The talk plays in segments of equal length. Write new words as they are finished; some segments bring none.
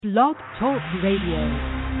Blog Talk Radio.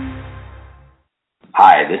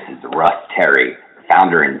 Hi, this is Russ Terry,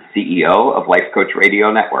 founder and CEO of Life Coach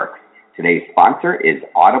Radio Network. Today's sponsor is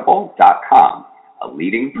Audible.com, a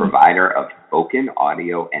leading provider of spoken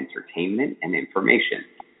audio entertainment and information.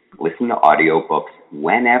 Listen to audiobooks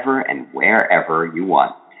whenever and wherever you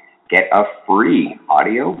want. Get a free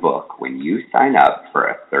audiobook when you sign up for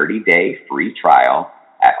a 30-day free trial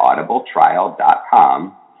at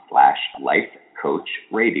audibletrial.com/lifecoachradio.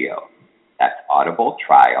 That's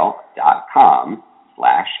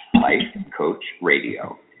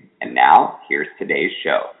audibletrial.com/lifecoachradio. And now, here's today's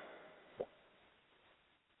show.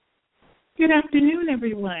 Good afternoon,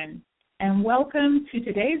 everyone, and welcome to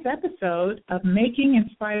today's episode of Making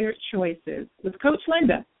Inspired Choices with Coach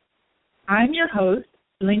Linda. I'm your host,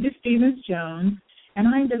 Linda Stevens-Jones, and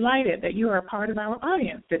I'm delighted that you are a part of our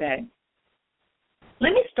audience today.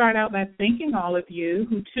 Let me start out by thanking all of you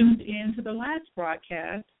who tuned in to the last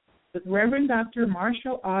broadcast with Reverend Dr.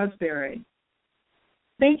 Marshall Osbury.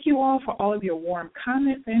 Thank you all for all of your warm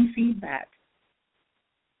comments and feedback.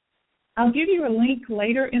 I'll give you a link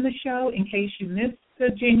later in the show in case you missed the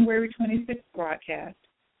January 26th broadcast.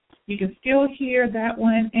 You can still hear that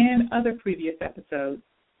one and other previous episodes.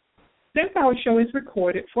 Since our show is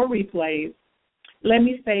recorded for replays, let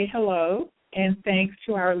me say hello and thanks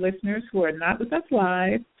to our listeners who are not with us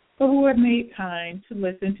live, but who have made time to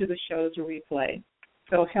listen to the show's replay.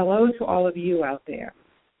 So hello to all of you out there.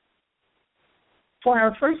 For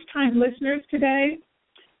our first-time listeners today,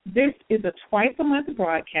 this is a twice-a-month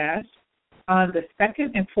broadcast on the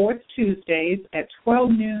second and fourth Tuesdays at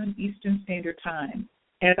 12 noon Eastern Standard Time.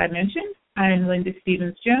 As I mentioned, I'm Linda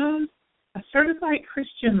Stevens-Jones, a certified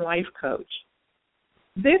Christian life coach.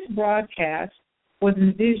 This broadcast was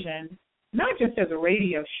envisioned not just as a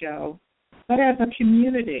radio show, but as a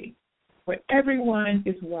community where everyone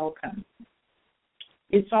is welcome.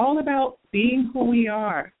 It's all about being who we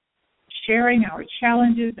are, sharing our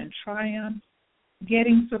challenges and triumphs,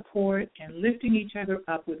 getting support, and lifting each other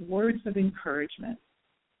up with words of encouragement.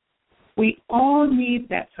 We all need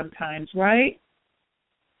that sometimes, right?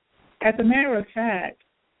 As a matter of fact,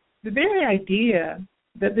 the very idea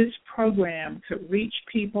that this program could reach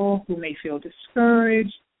people who may feel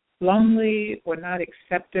discouraged, lonely, or not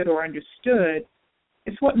accepted or understood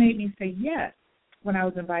is what made me say yes when I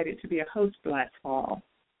was invited to be a host last fall.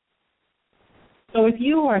 So if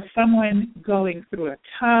you are someone going through a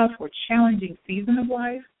tough or challenging season of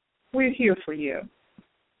life, we're here for you.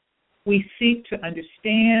 We seek to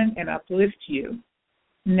understand and uplift you,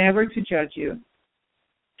 never to judge you.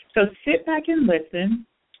 So sit back and listen,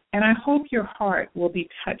 and I hope your heart will be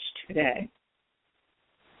touched today.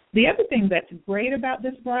 The other thing that's great about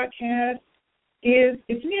this broadcast is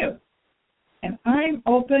it's new, and I'm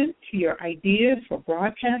open to your ideas for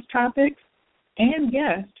broadcast topics and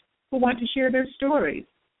guests who want to share their stories.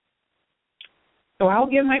 So I'll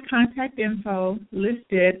give my contact info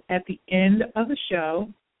listed at the end of the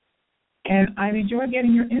show, and I enjoy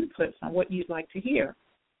getting your inputs on what you'd like to hear.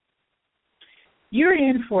 You're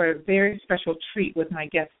in for a very special treat with my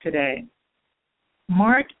guests today,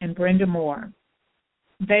 Mark and Brenda Moore.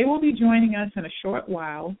 They will be joining us in a short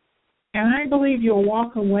while, and I believe you'll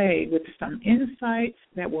walk away with some insights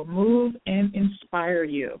that will move and inspire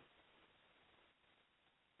you.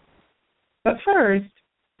 But first,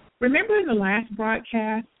 remember in the last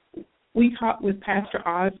broadcast, we talked with Pastor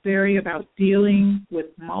Osbury about dealing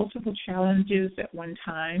with multiple challenges at one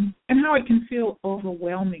time and how it can feel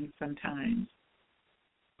overwhelming sometimes,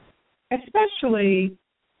 especially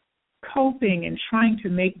coping and trying to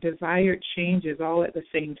make desired changes all at the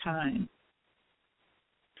same time.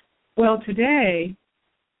 Well, today,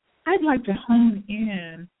 I'd like to hone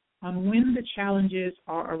in on when the challenges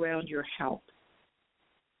are around your health.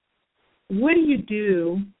 What do you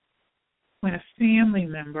do when a family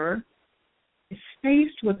member is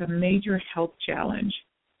faced with a major health challenge?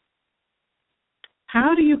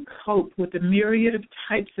 How do you cope with the myriad of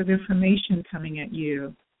types of information coming at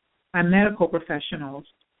you by medical professionals,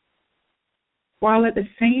 while at the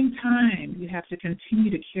same time you have to continue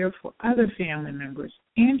to care for other family members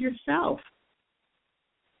and yourself?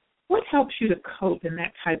 What helps you to cope in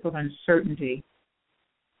that type of uncertainty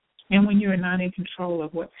and when you're not in control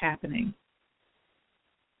of what's happening?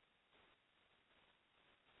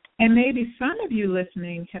 And maybe some of you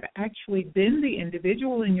listening have actually been the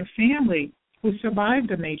individual in your family who survived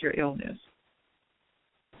a major illness.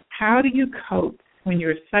 How do you cope when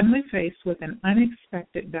you're suddenly faced with an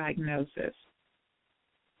unexpected diagnosis?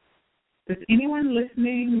 Does anyone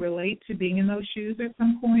listening relate to being in those shoes at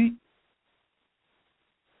some point?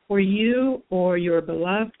 Or you or your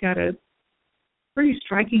beloved got a pretty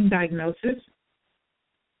striking diagnosis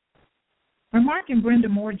Mark and Brenda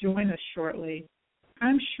Moore join us shortly,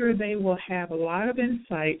 I'm sure they will have a lot of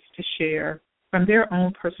insights to share from their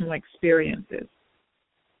own personal experiences.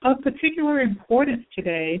 Of particular importance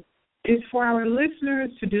today is for our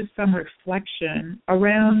listeners to do some reflection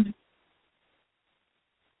around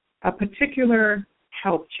a particular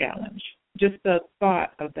health challenge, just the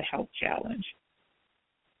thought of the health challenge.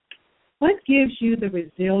 What gives you the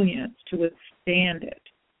resilience to withstand it,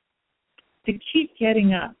 to keep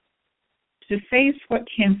getting up, to face what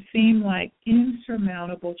can seem like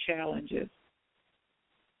insurmountable challenges?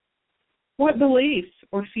 What beliefs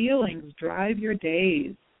or feelings drive your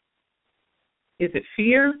days? Is it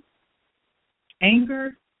fear,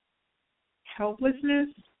 anger, helplessness,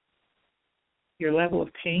 your level of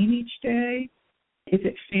pain each day? Is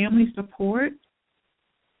it family support,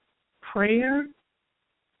 prayer,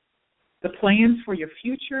 the plans for your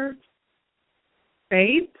future,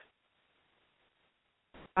 faith,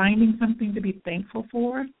 finding something to be thankful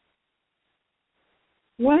for?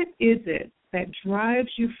 What is it that drives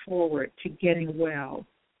you forward to getting well,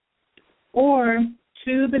 or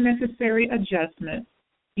to the necessary adjustments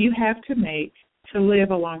you have to make to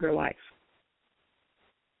live a longer life?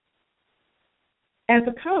 As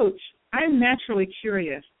a coach, I'm naturally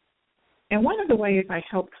curious, and one of the ways I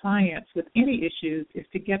help clients with any issues is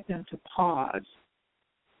to get them to pause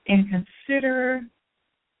and consider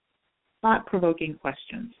thought-provoking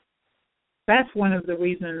questions. That's one of the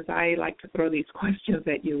reasons I like to throw these questions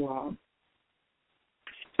at you all.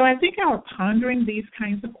 So I think our pondering these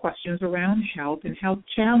kinds of questions around health and health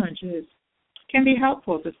challenges can be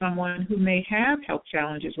helpful to someone who may have health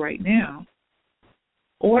challenges right now,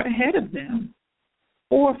 or ahead of them,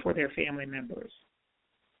 or for their family members.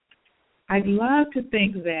 I'd love to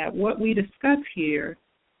think that what we discuss here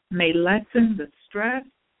may lessen the stress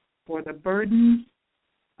or the burdens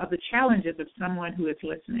of the challenges of someone who is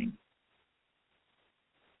listening.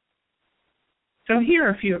 So here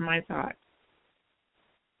are a few of my thoughts.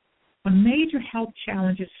 When major health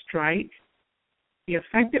challenges strike, the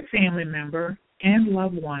affected family member and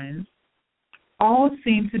loved ones all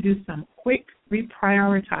seem to do some quick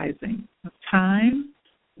reprioritizing of time,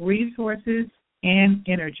 resources, and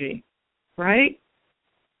energy, right?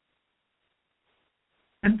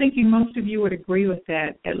 I'm thinking most of you would agree with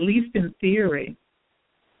that, at least in theory.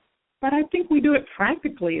 But I think we do it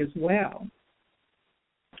practically as well.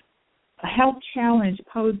 A health challenge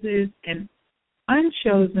poses an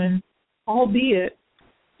unchosen, albeit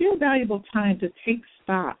still valuable time to take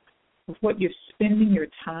stock of what you're spending your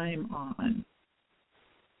time on,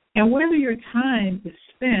 and whether your time is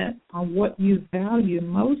spent on what you value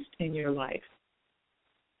most in your life.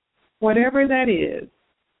 Whatever that is,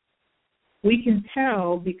 we can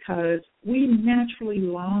tell because we naturally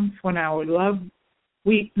long for our love.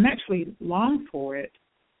 We naturally long for it.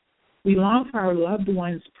 We long for our loved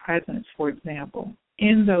one's presence, for example,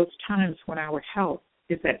 in those times when our health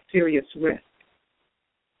is at serious risk.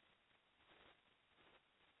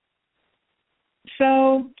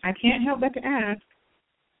 So I can't help but to ask,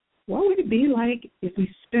 what would it be like if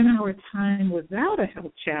we spent our time without a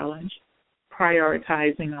health challenge,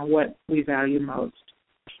 prioritizing on what we value most?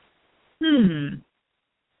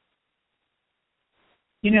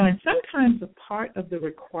 And sometimes a part of the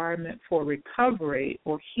requirement for recovery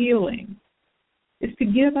or healing is to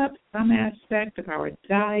give up some aspect of our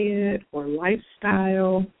diet or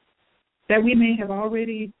lifestyle that we may have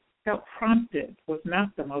already felt prompted was not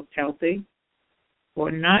the most healthy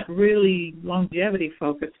or not really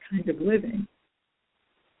longevity-focused kind of living.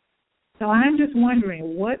 So I'm just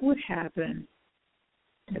wondering what would happen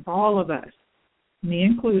if all of us, me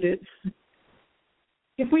included,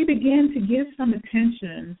 if we begin to give some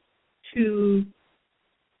attention to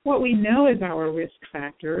what we know is our risk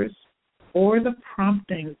factors or the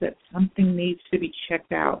promptings that something needs to be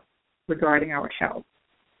checked out regarding our health.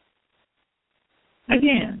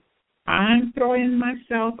 Again, I'm throwing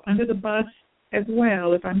myself under the bus as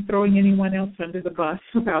well if I'm throwing anyone else under the bus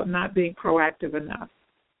about not being proactive enough.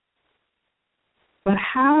 But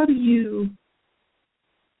how do you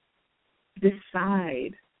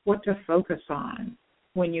decide what to focus on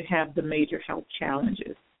when you have the major health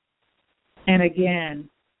challenges? And again,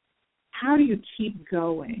 how do you keep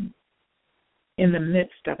going in the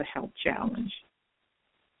midst of a health challenge?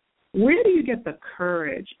 Where do you get the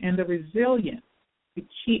courage and the resilience to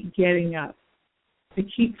keep getting up, to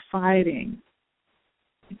keep fighting,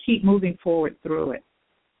 to keep moving forward through it?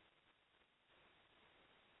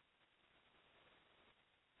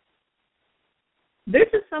 This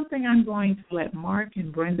is something I'm going to let Mark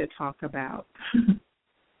and Brenda talk about.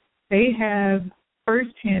 They have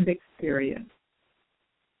firsthand experience.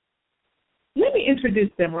 Let me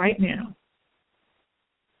introduce them right now.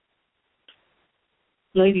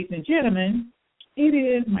 Ladies and gentlemen, it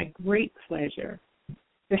is my great pleasure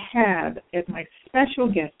to have as my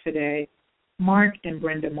special guest today, Mark and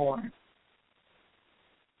Brenda Moore.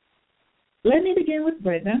 Let me begin with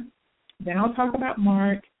Brenda, then I'll talk about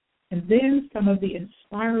Mark, and then some of the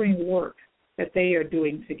inspiring work that they are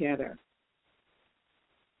doing together.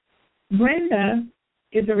 Brenda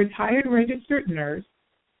is a retired registered nurse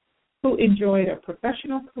who enjoyed a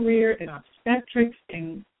professional career in obstetrics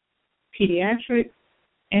and pediatrics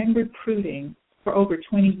and recruiting for over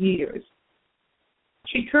 20 years.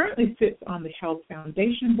 She currently sits on the Health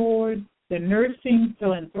Foundation Board, the Nursing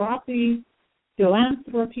Philanthropy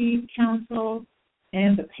Council,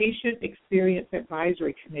 and the Patient Experience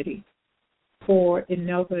Advisory Committee for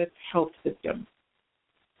INOVA Health System.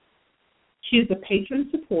 She is a patron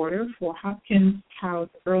supporter for Hopkins House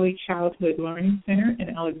Early Childhood Learning Center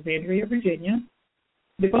in Alexandria, Virginia,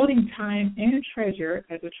 devoting time and treasure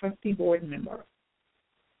as a trustee board member.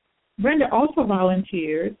 Brenda also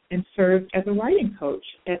volunteers and serves as a writing coach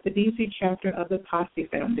at the DC chapter of the Posse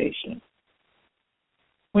Foundation.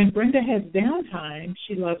 When Brenda has downtime,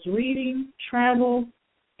 she loves reading, travel,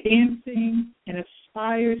 dancing, and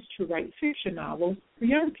aspires to write fiction novels for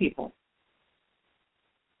young people.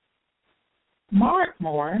 Mark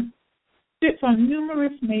Moore sits on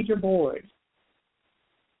numerous major boards.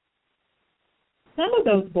 Some of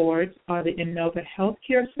those boards are the INOVA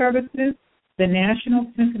Healthcare Services, the National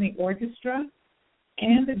Symphony Orchestra,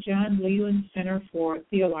 and the John Leland Center for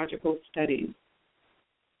Theological Studies.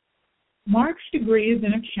 Mark's degree is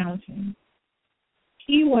in accounting.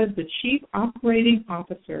 He was the Chief Operating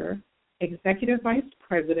Officer, Executive Vice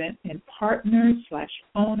President, and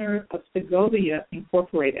partner/owner of Segovia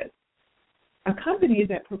Incorporated, a company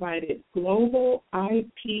that provided global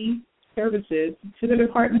IP services to the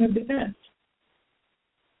Department of Defense.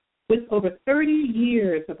 With over 30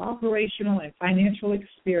 years of operational and financial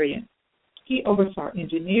experience, he oversaw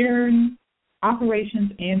engineering,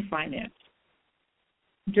 operations, and finance.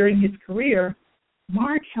 During his career,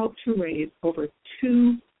 Mark helped to raise over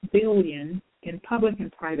 $2 billion in public and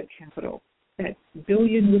private capital. That's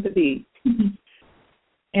billion with a B.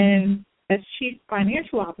 And as Chief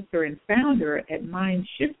Financial Officer and founder at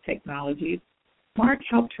MindShift Technologies, Mark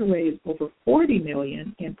helped to raise over $40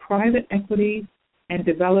 million in private equity and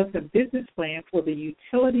developed a business plan for the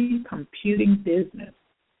utility computing business.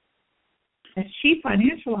 As Chief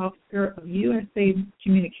Financial Officer of USA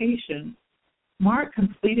Communications, Mark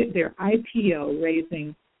completed their IPO,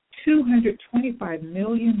 raising $225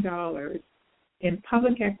 million in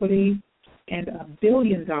public equity and $1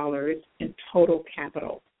 billion in total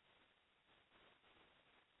capital.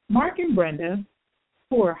 Mark and Brenda,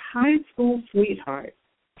 who are high school sweethearts,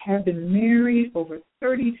 have been married over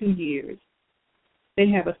 32 years. They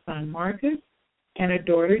have a son, Marcus, and a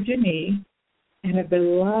daughter, Janine, and a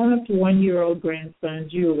beloved 1-year-old grandson,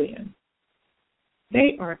 Julian.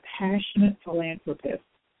 They are passionate philanthropists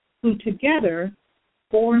who together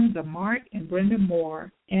form the Mark and Brenda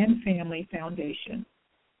Moore and Family Foundation.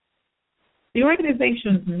 The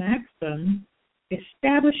organization's maxim,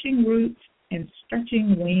 establishing roots and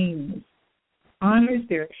stretching wings, honors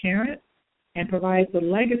their parents and provides a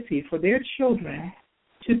legacy for their children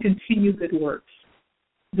to continue good works.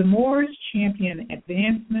 The Moores champion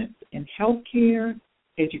advancements in healthcare,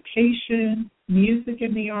 education, music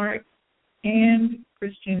and the arts, and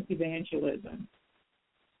Christian evangelism.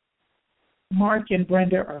 Mark and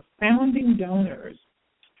Brenda are founding donors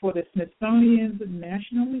for the Smithsonian's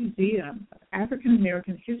National Museum of African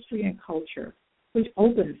American History and Culture, which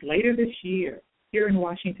opens later this year here in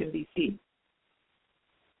Washington, D.C.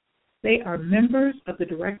 They are members of the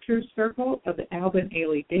Director's Circle of the Alvin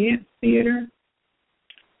Ailey Dance Theater.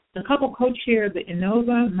 The couple co-chair the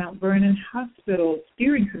INOVA Mount Vernon Hospital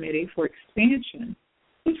Steering Committee for Expansion,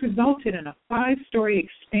 which resulted in a 5-story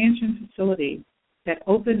expansion facility that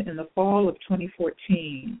opened in the fall of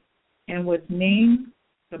 2014 and was named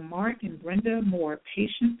the Mark and Brenda Moore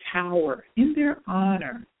Patient Tower in their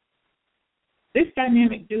honor. This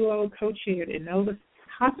dynamic duo co-chaired INOVA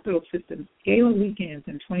Hospital System's gala weekends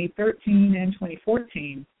in 2013 and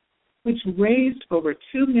 2014, which raised over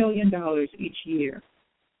 $2 million each year.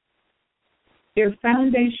 Their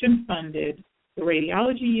foundation funded the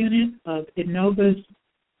radiology unit of INOVA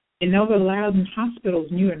Loudon Hospital's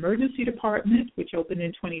new emergency department, which opened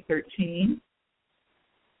in 2013.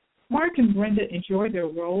 Mark and Brenda enjoyed their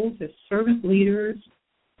roles as servant leaders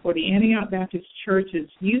for the Antioch Baptist Church's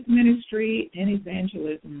youth ministry and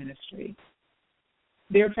evangelism ministry.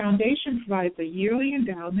 Their foundation provides a yearly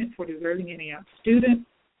endowment for deserving Antioch students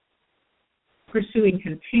pursuing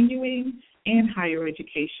continuing and higher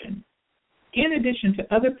education. in addition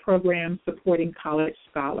to other programs supporting college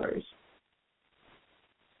scholars.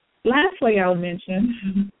 Lastly, I'll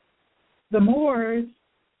mention the Moores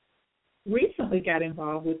recently got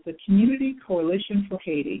involved with the Community Coalition for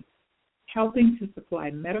Haiti, helping to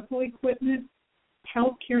supply medical equipment,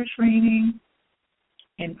 healthcare training,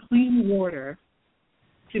 and clean water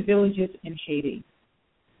to villages in Haiti.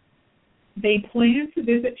 They plan to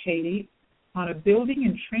visit Haiti on a building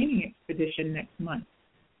and training expedition next month,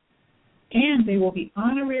 and they will be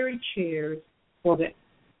honorary chairs for the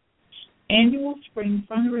annual spring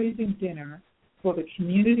fundraising dinner for the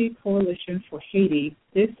Community Coalition for Haiti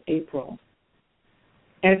this April.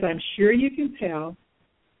 As I'm sure you can tell,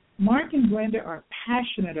 Mark and Brenda are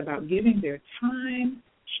passionate about giving their time,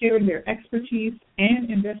 sharing their expertise, and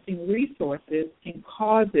investing resources in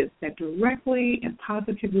causes that directly and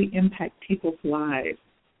positively impact people's lives.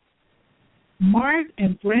 Mark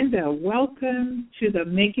and Brenda, welcome to the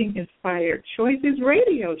Making Inspired Choices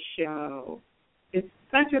radio show. It's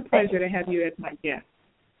such a pleasure to have you as my guest.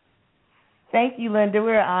 Thank you, Linda.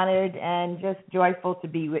 We're honored and just joyful to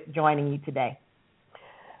be joining you today.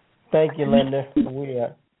 Thank you, Linda.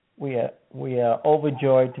 We are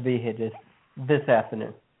overjoyed to be here this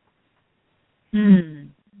afternoon.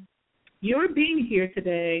 Your being here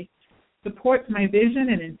today supports my vision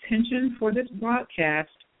and intention for this broadcast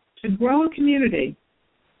to grow a community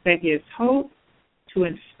that gives hope, to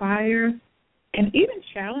inspire, and even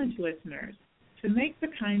challenge listeners to make the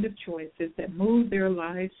kind of choices that move their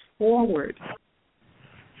lives forward.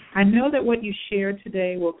 I know that what you share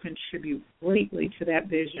today will contribute greatly to that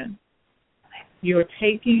vision. You're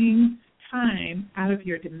taking time out of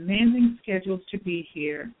your demanding schedules to be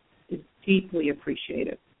here is deeply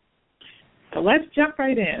appreciated. So let's jump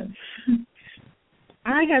right in.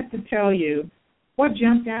 I have to tell you, what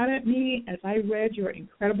jumped out at me as I read your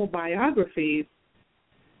incredible biographies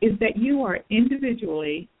is that you are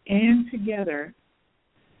individually and together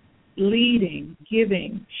leading,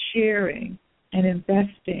 giving, sharing, and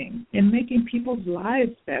investing in making people's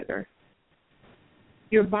lives better.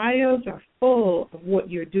 Your bios are full of what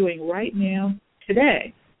you're doing right now,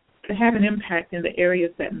 today, to have an impact in the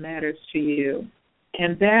areas that matters to you.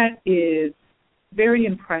 And that is very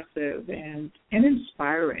impressive and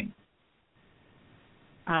inspiring.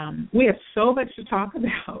 We have so much to talk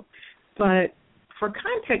about, but for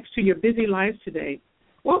context to your busy lives today,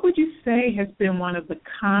 what would you say has been one of the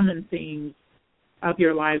common themes of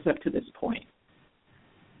your lives up to this point?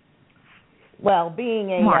 Well,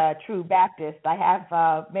 being a true Baptist, I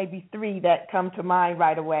have maybe three that come to mind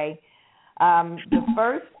right away. The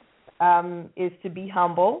first is to be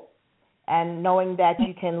humble and knowing that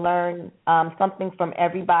you can learn something from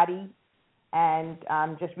everybody and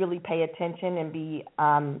just really pay attention and be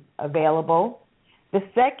available. The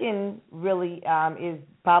second really is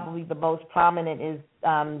probably the most prominent is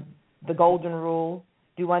the golden rule,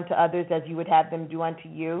 do unto others as you would have them do unto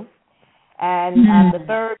you. And the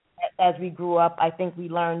third, as we grew up, I think we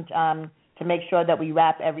learned to make sure that we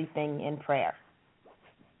wrap everything in prayer.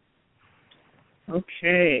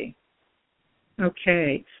 Okay.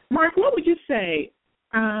 Mark, what would you say?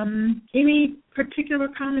 Any particular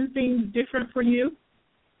common themes different for you?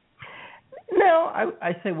 No,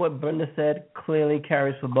 I say what Brenda said clearly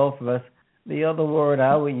carries for both of us. The other word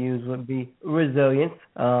I would use would be resilience.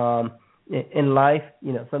 In life,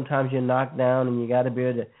 sometimes you're knocked down and you got to be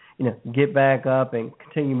able to, get back up and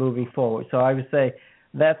continue moving forward. So I would say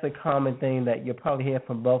that's a common thing that you'll probably hear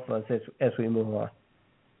from both of us as we move on.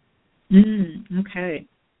 Okay.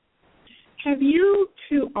 Have you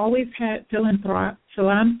two always had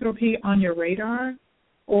philanthropy on your radar?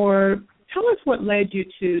 Or tell us what led you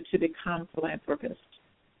to become philanthropists.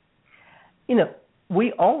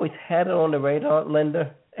 We always had it on the radar,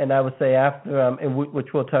 Linda, and I would say after,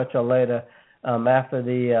 which we'll touch on later, after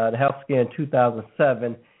the health scare in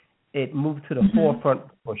 2007, it moved to the forefront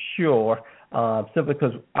for sure, simply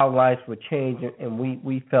because our lives were changing and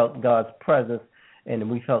we felt God's presence and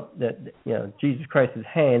we felt that, Jesus Christ's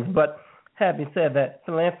hands. But having said that,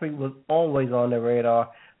 philanthropy was always on the radar,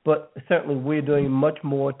 but certainly we're doing much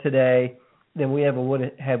more today than we ever would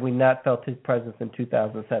have had we not felt his presence in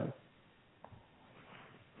 2007.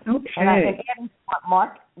 Okay. And I think adding to what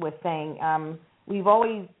Mark was saying, we've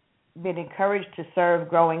always been encouraged to serve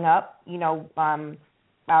growing up.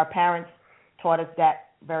 Our parents taught us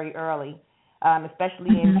that very early,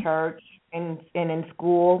 especially in church and in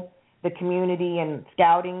school, the community and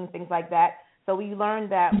scouting, things like that. So we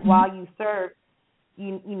learned that while you serve,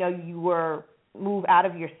 you were move out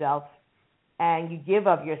of yourself and you give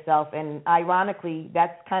of yourself. And ironically,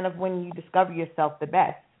 that's kind of when you discover yourself the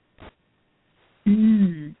best.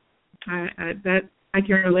 I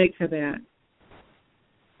can relate to that.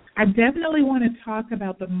 I definitely want to talk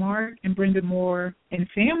about the Mark and Brenda Moore and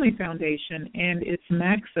Family Foundation and its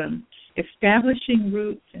maxim, establishing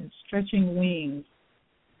roots and stretching wings.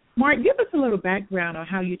 Mark, give us a little background on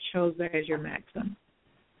how you chose that as your maxim.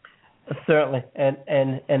 Certainly,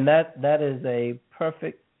 and that is a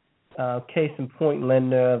perfect case in point,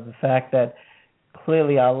 Linda, of the fact that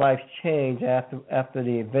clearly our lives changed after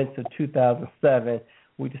the events of 2007.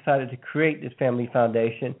 We decided to create this family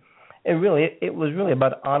foundation, and really it was really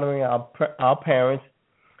about honoring our parents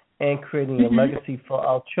and creating a legacy for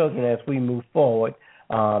our children as we move forward.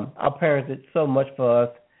 Our parents did so much for us,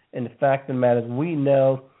 and the fact of the matter is we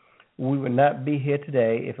know we would not be here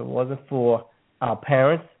today if it wasn't for our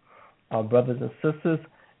parents, our brothers and sisters,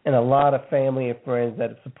 and a lot of family and friends that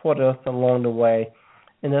have supported us along the way.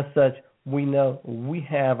 And as such, we know we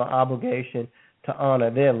have an obligation to honor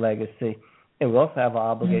their legacy, and we also have an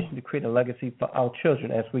obligation to create a legacy for our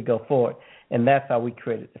children as we go forward. And that's how we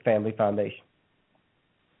created the Family Foundation.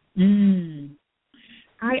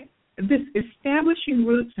 This establishing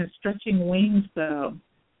roots and stretching wings, though,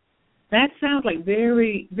 that sounds like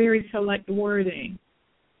very, very select wording.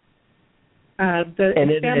 The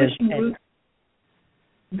and establishing roots.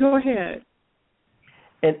 Go ahead.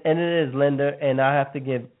 And it is, Linda, and I have to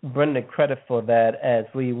give Brenda credit for that as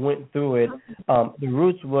we went through it. The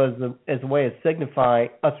roots was as a way of signifying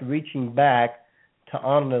us reaching back to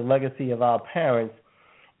honor the legacy of our parents,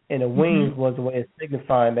 and the wings was a way of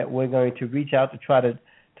signifying that we're going to reach out to try to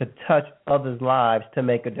touch others' lives to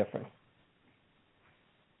make a difference.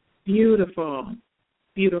 Beautiful,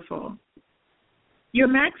 beautiful. Your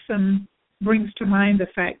maxim brings to mind the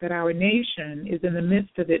fact that our nation is in the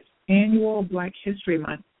midst of its annual Black History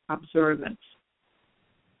Month observance.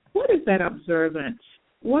 What is that observance?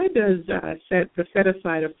 What does the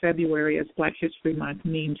set-aside of February as Black History Month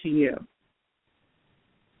mean to you?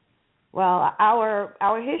 Well,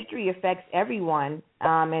 our history affects everyone,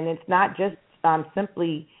 and it's not just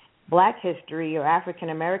simply Black history or African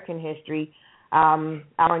American history.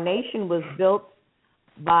 Our nation was built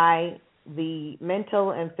by the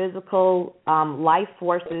mental and physical life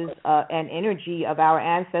forces and energy of our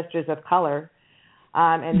ancestors of color,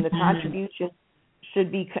 and the contribution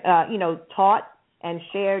should be, taught and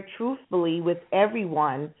shared truthfully with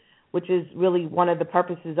everyone, which is really one of the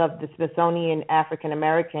purposes of the Smithsonian African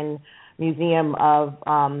American Museum of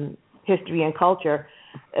History and Culture.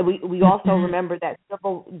 We also remember that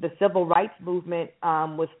the civil rights movement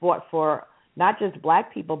was fought for not just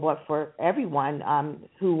Black people, but for everyone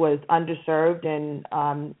who was underserved, and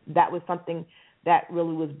that was something that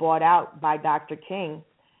really was brought out by Dr. King.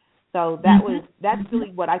 So that's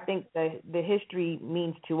really what I think the history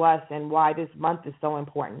means to us and why this month is so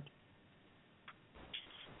important.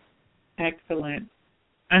 Excellent.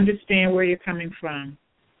 Understand where you're coming from.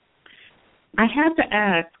 I have to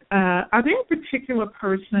ask, are there particular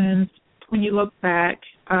persons, when you look back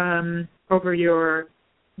over your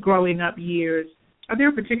growing up years, are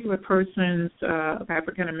there particular persons of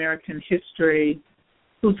African American history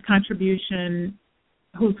whose contributions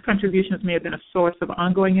may have been a source of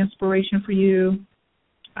ongoing inspiration for you?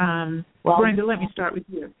 Brenda, let me start with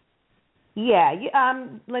you. Yeah,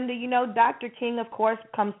 Linda, Dr. King, of course,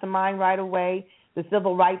 comes to mind right away, the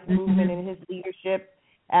civil rights movement and his leadership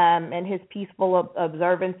and his peaceful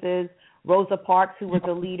observances. Rosa Parks, who was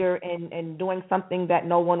a leader in doing something that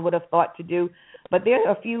no one would have thought to do. But there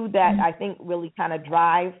are a few that I think really kind of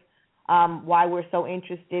drive why we're so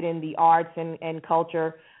interested in the arts and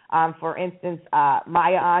culture. For instance,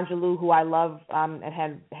 Maya Angelou, who I love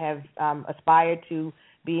and have aspired to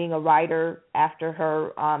being a writer after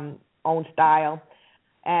her own style.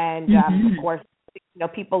 And, of course,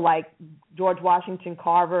 people like George Washington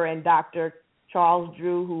Carver and Dr. Charles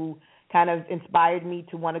Drew, who kind of inspired me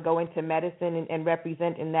to want to go into medicine and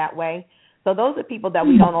represent in that way. So those are people that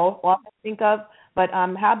we don't often think of. But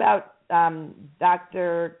how about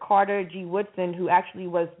Dr. Carter G. Woodson, who actually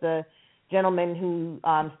was the gentleman who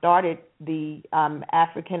started the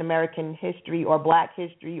African American history or Black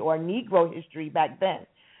history or Negro history back then.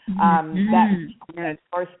 That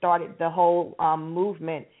first started the whole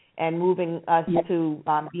movement and moving us to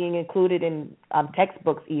being included in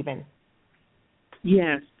textbooks even.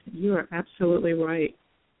 Yes, you are absolutely right.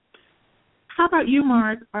 How about you,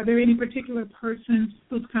 Mark? Are there any particular persons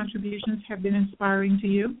whose contributions have been inspiring to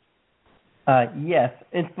you? Yes,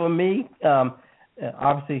 and for me,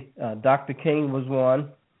 obviously, Dr. King was one.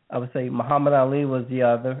 I would say Muhammad Ali was the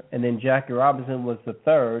other, and then Jackie Robinson was the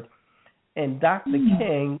third. And Dr.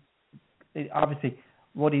 King, obviously,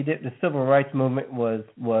 what he did, the civil rights movement was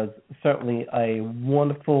certainly a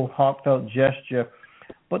wonderful, heartfelt gesture.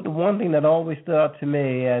 But the one thing that always stood out to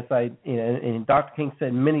me, as and Dr. King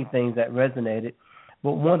said many things that resonated,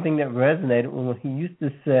 but one thing that resonated when he used to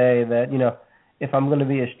say that, if I'm going to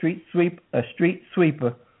be a street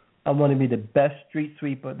sweeper, I want to be the best street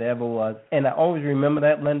sweeper there ever was. And I always remember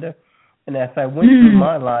that, Linda. And as I went through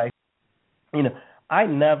my life, I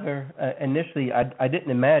never, initially, I didn't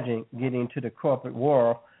imagine getting into the corporate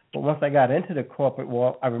world. But once I got into the corporate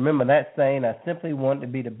world, I remember that saying, I simply wanted to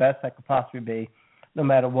be the best I could possibly be, no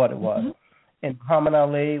matter what it was. And Muhammad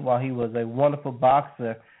Ali, while he was a wonderful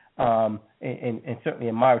boxer, and certainly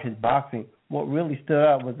admired his boxing, what really stood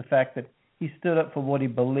out was the fact that he stood up for what he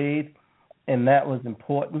believed, and that was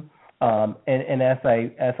important. And as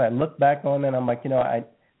I look back on it, I'm like,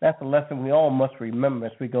 that's a lesson we all must remember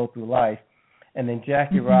as we go through life. And then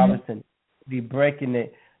Jackie Robinson be breaking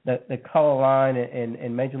the color line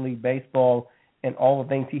in Major League Baseball and all the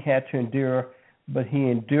things he had to endure, but he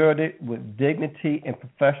endured it with dignity and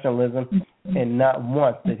professionalism, and not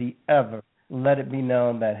once did he ever let it be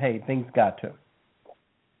known that, hey, things got to him.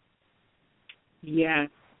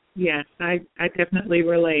 Yes, I definitely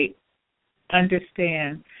relate,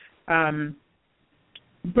 understand.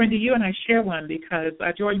 Brenda, you and I share one because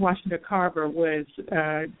George Washington Carver was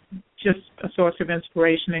just a source of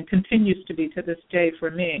inspiration and continues to be to this day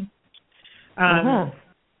for me.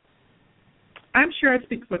 I'm sure I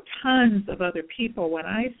speak for tons of other people when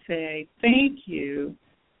I say thank you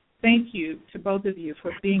to both of you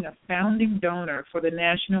for being a founding donor for the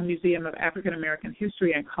National Museum of African American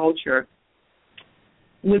History and Culture.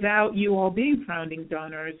 Without you all being founding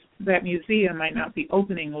donors, that museum might not be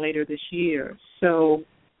opening later this year. So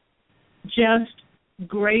just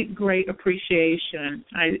great appreciation,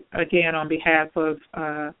 again, on behalf of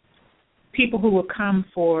people who will come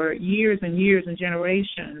for years and years and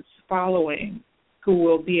generations following, who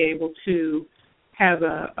will be able to have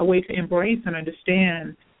a way to embrace and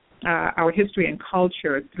understand our history and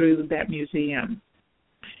culture through that museum.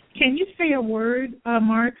 Can you say a word,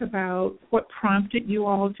 Mark, about what prompted you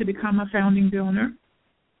all to become a founding donor?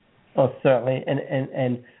 Oh, certainly.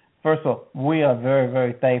 And first of all, we are very,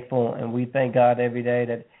 very thankful, and we thank God every day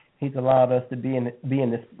that He's allowed us to be in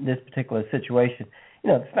this particular situation.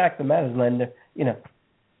 The fact of the matter is, Linda,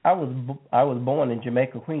 I was born in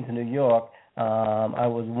Jamaica, Queens, New York. I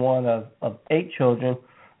was one of 8 children,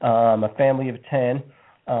 a family of 10.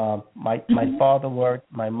 My father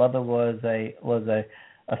worked. My mother was a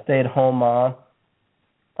stay-at-home mom.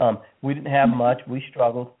 We didn't have much. We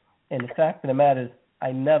struggled. And the fact of the matter is,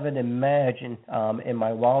 I never imagined in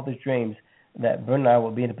my wildest dreams that Brenda and I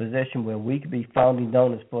would be in a position where we could be founding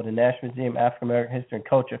donors for the National Museum of African American History and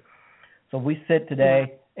Culture. So we sit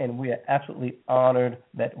today, and we are absolutely honored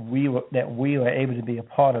that we were able to be a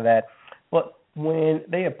part of that. But when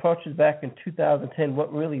they approached us back in 2010,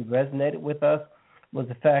 what really resonated with us was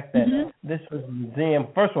the fact that this was a museum.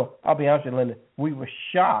 First of all, I'll be honest with you, Linda, we were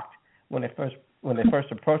shocked when they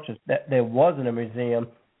first approached us that there wasn't a museum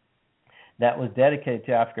that was dedicated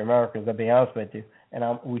to African Americans. I'll be honest with you.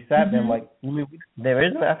 And we sat there and like, you mean there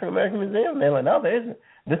isn't an African American museum? They're like, no, there isn't.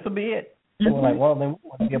 This will be it. So we're like, well, then we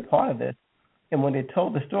want to be a part of this. And when they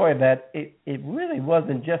told the story that it really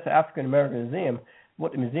wasn't just an African American museum,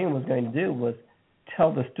 what the museum was going to do was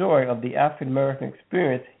tell the story of the African American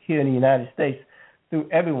experience here in the United States through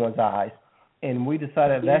everyone's eyes. And we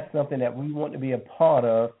decided that's something that we want to be a part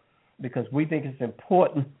of because we think it's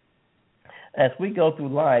important as we go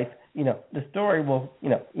through life. The story will,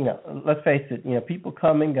 let's face it, people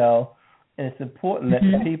come and go, and it's important that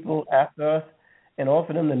the people after us, in order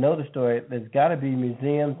for them to know the story, there's got to be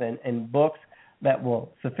museums and books that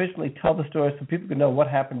will sufficiently tell the story so people can know what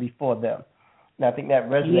happened before them. And I think that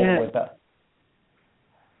resonates with us.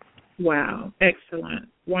 Wow, excellent,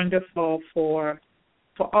 wonderful for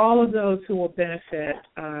all of those who will benefit.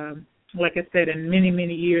 Like I said, in many,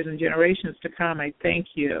 many years and generations to come, I thank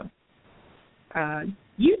you.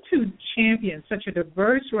 You two champion such a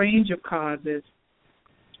diverse range of causes,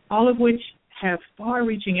 all of which have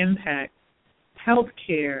far-reaching impact: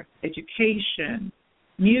 healthcare, education,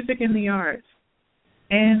 music and the arts,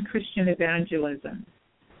 and Christian evangelism.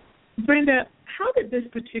 Brenda, how did this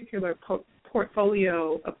particular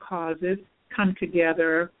portfolio of causes come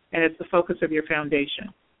together as the focus of your foundation?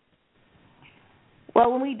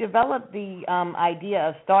 Well, when we developed the idea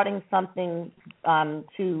of starting something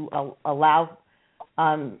to allow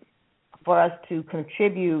for us to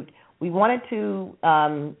contribute, we wanted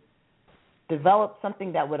to develop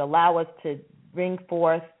something that would allow us to bring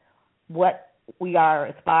forth what we are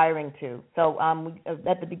aspiring to. So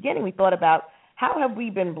at the beginning, we thought about how have we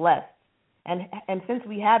been blessed? And since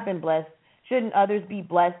we have been blessed, shouldn't others be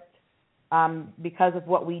blessed because of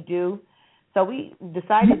what we do? So we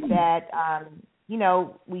decided that,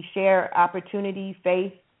 we share opportunity,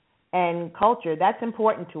 faith, and culture. That's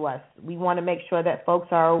important to us. We want to make sure that folks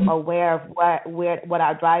are aware of what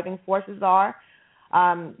our driving forces are.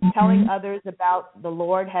 Telling others about the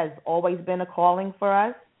Lord has always been a calling for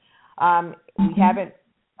us.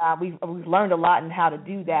 We've learned a lot in how to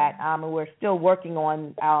do that, and we're still working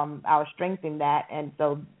on our strength in that, and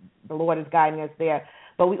so the Lord is guiding us there.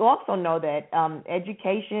 But we also know that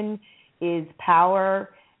education is power,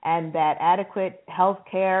 and that adequate health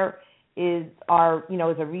care is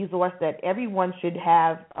a resource that everyone should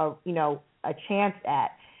have a chance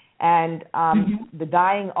at. And the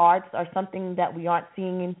dying arts are something that we aren't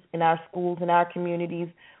seeing in our schools, in our communities.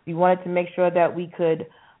 We wanted to make sure that we could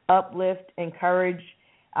uplift, encourage,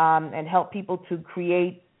 and help people to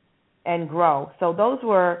create and grow. So those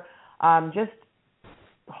were just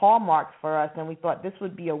hallmarks for us, and we thought this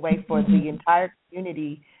would be a way for the entire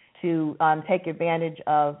community to take advantage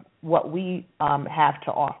of what we have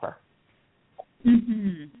to offer.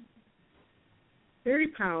 Mm-hmm. Very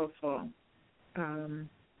powerful.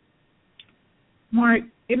 Mark,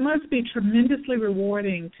 it must be tremendously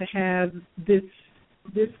rewarding to have this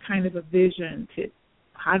kind of a vision to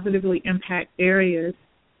positively impact areas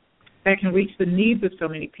that can reach the needs of so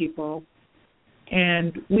many people.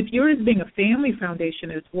 And with yours being a family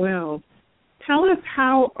foundation as well, tell us,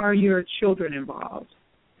 how are your children involved?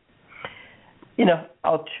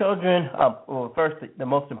 Our children, first, the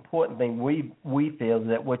most important thing we feel is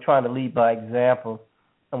that we're trying to lead by example,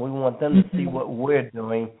 and we want them to see what we're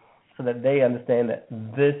doing so that they understand that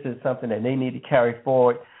this is something that they need to carry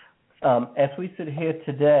forward. As we sit here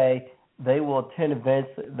today, they will attend events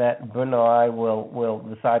that Brenda and I will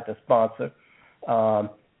decide to sponsor,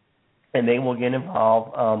 and they will get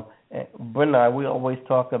involved. Brenda and I, we always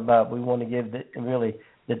talk about we want to give the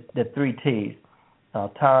 3 T's. Our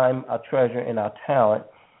time, our treasure, and our talent,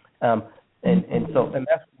 and that's what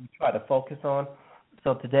we try to focus on.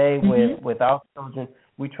 So today, with our children,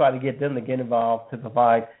 we try to get them to get involved to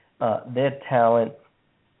provide their talent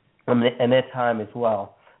and their time as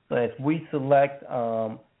well. So as we select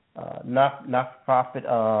not-for-profit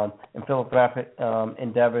and philanthropic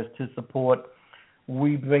endeavors to support,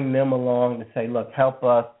 we bring them along to say, look, help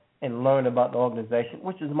us and learn about the organization,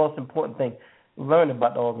 which is the most important thing. Learn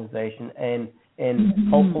about the organization, and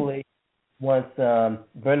hopefully once Brenda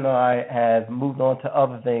and I have moved on to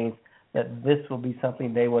other things, that this will be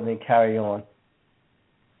something they will then carry on.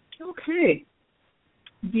 Okay.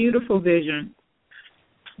 Beautiful vision.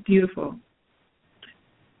 Beautiful.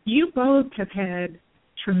 You both have had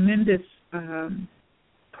tremendous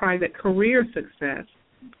private career success.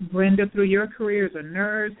 Brenda, through your career as a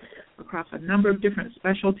nurse across a number of different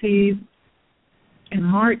specialties, and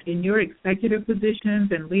Mark, in your executive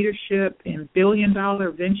positions and leadership in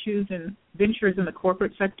billion-dollar ventures in the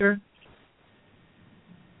corporate sector,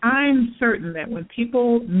 I'm certain that when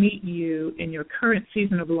people meet you in your current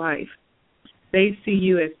season of life, they see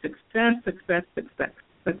you as success,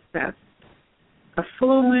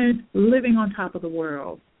 affluent, living on top of the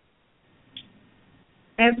world.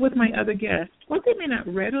 As with my other guests, what they may not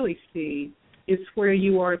readily see is where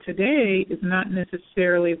you are today is not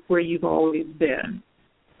necessarily where you've always been.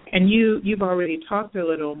 And you've already talked a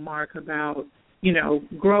little, Mark, about,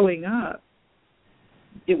 growing up.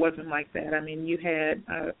 It wasn't like that. I mean, you had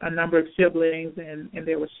a number of siblings, and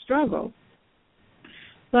there was struggle.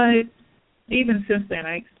 But even since then,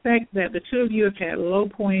 I expect that the two of you have had low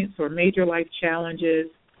points or major life challenges.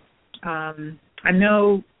 I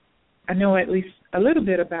know at least a little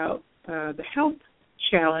bit about the health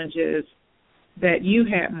challenges that you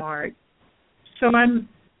had, Mark. So I'm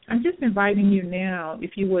just inviting you now,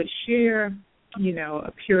 if you would share,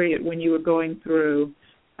 a period when you were going through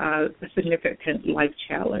a significant life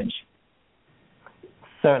challenge.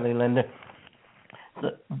 Certainly, Linda.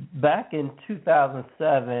 So back in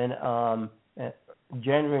 2007,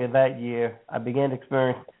 January of that year, I began to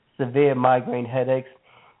experience severe migraine headaches,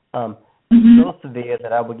 so severe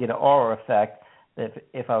that I would get an aura effect.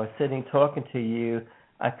 If I was sitting talking to you,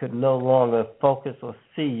 I could no longer focus or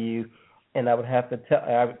see you, and I would have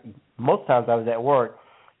to most times I was at work,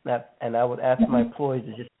 and I would ask my employees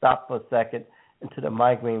to just stop for a second until the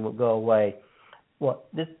migraine would go away. Well,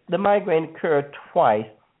 the migraine occurred twice,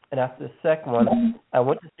 and after the second one, I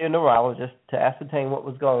went to see a neurologist to ascertain what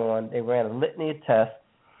was going on. They ran a litany of tests,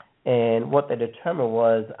 and what they determined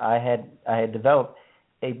was I had developed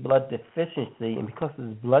a blood deficiency, and because of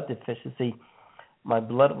this blood deficiency, my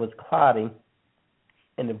blood was clotting,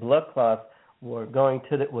 and the blood clots were going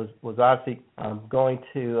to was obviously going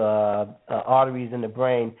to arteries in the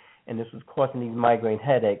brain, and this was causing these migraine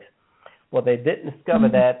headaches. Well, they didn't discover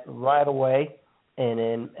that right away,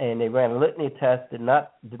 and they ran a litany test. Did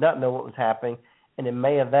not know what was happening. And in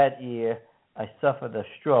May of that year, I suffered a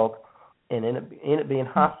stroke, and ended up being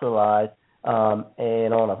hospitalized.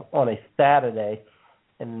 And on a Saturday,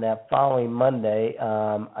 and that following Monday,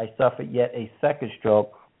 I suffered yet a second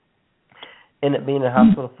stroke. Ended up being in the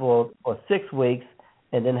hospital for 6 weeks,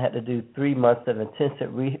 and then had to do 3 months of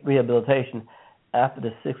intensive rehabilitation after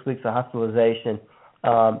the 6 weeks of hospitalization.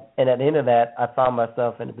 And at the end of that, I found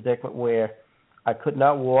myself in a predicament where I could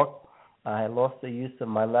not walk. I had lost the use of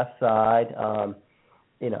my left side. I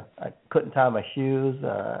couldn't tie my shoes.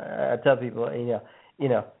 I tell people,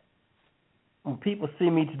 when people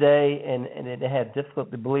see me today and they had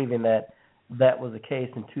difficulty believing that was the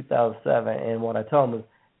case in 2007, and what I told them was,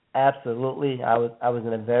 absolutely, I was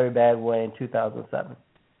in a very bad way in 2007.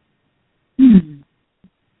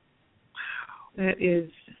 Wow,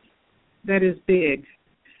 that is big.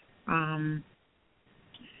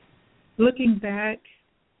 Looking back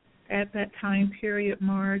at that time period,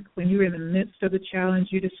 Mark, when you were in the midst of the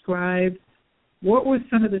challenge you described, what were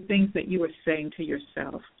some of the things that you were saying to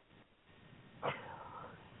yourself?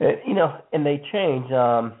 And they change.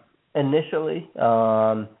 Initially,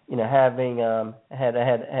 having had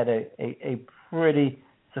a pretty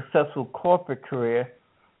successful corporate career,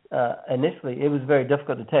 initially it was very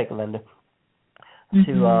difficult to take, Linda.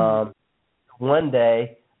 To one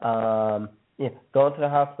day, go into the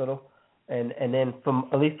hospital, and then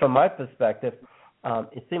at least from my perspective,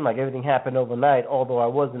 it seemed like everything happened overnight. Although I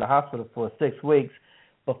was in the hospital for 6 weeks,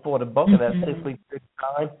 before the bulk of that 6 week period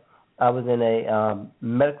of time, I was in a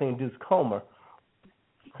medically induced coma.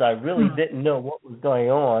 So I really didn't know what was going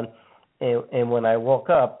on, and when I woke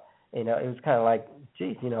up, it was kind of like,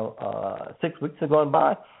 geez, 6 weeks had gone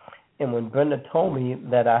by, and when Brenda told me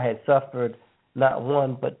that I had suffered not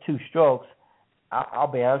one but 2 strokes, I'll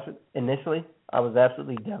be honest with you, initially I was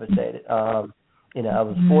absolutely devastated. I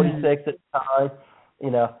was 46 at the time,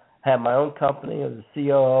 had my own company, I was a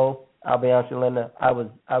COO. I'll be honest with you, Linda, I was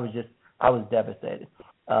devastated.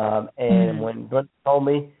 And when Brenda told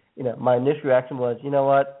me, my initial reaction was, you know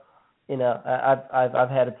what, I've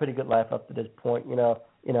had a pretty good life up to this point.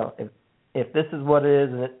 If this is what it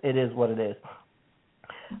is, it is what it is.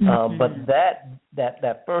 But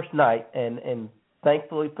that first night, and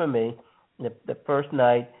thankfully for me, the first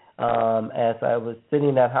night, as I was sitting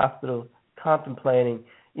in that hospital contemplating,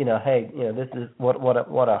 this is what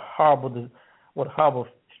a horrible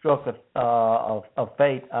stroke of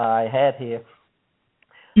fate I had here.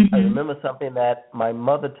 I remember something that my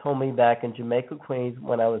mother told me back in Jamaica, Queens,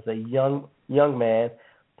 when I was a young man,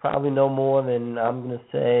 probably no more than, I'm going to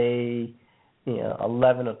say,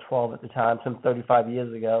 11 or 12 at the time, some 35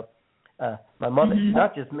 years ago. My mother,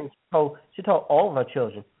 not just me, she told all of her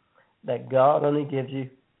children that God only gives you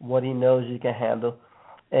what he knows you can handle.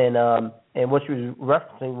 And what she was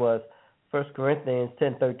referencing was 1 Corinthians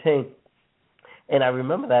 10:13. And I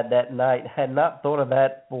remember that night, had not thought of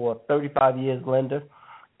that for 35 years, Linda.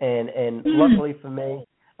 And luckily for me,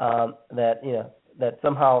 that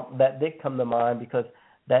somehow that did come to mind, because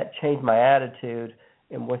that changed my attitude.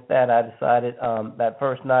 And with that, I decided that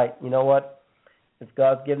first night, you know what? If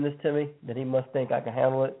God's given this to me, then he must think I can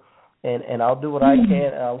handle it. And I'll do what I can,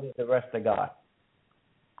 and I'll leave the rest to God.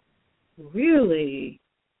 Really?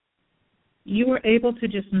 You were able to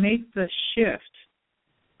just make the shift.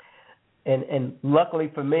 And luckily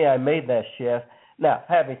for me, I made that shift. Now,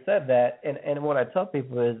 having said that, and what I tell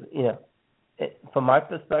people is, from my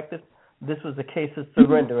perspective, this was a case of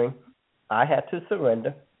surrendering. I had to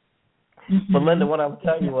surrender. But Linda, what I would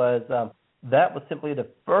tell you was that was simply the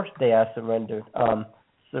first day I surrendered.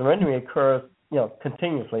 Surrendering occurs,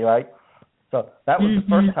 continuously, right? So that was the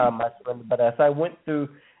first time I surrendered. But as I went through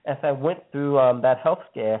that health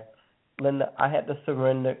scare, Linda, I had to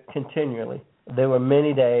surrender continually. There were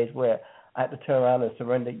many days where I had to turn around and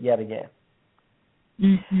surrender yet again.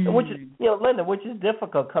 Which is, Linda, which is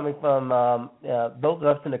difficult coming from those of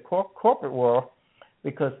us in the corporate world,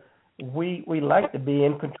 because we like to be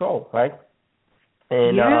in control, right?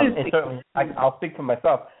 And, and certainly, I'll speak for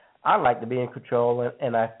myself. I like to be in control,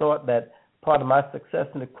 and I thought that part of my success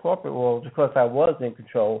in the corporate world was because I was in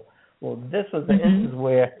control. Well, this was an instance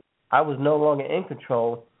where I was no longer in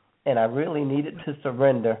control, and I really needed to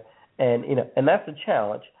surrender, and and that's a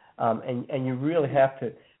challenge. And you really have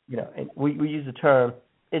to. And we use the term,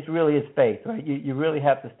 it really is faith, right? You really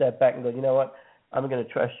have to step back and go, you know what, I'm going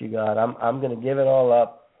to trust you, God. I'm going to give it all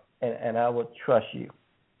up, and I will trust you.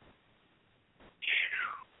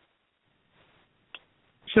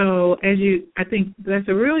 So I think that's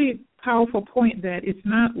a really powerful point that it's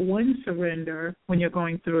not one surrender when you're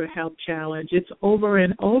going through a health challenge. It's over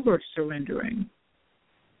and over surrendering.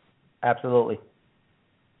 Absolutely.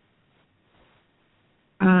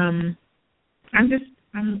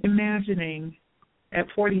 I'm imagining at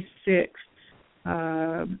 46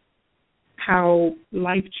 how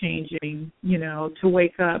life-changing, to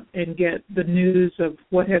wake up and get the news of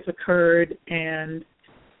what has occurred and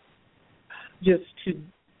just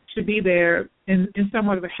to be there in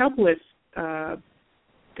somewhat of a helpless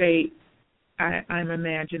state, I'm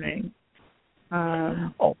imagining.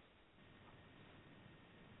 Go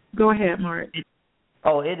ahead, Mark.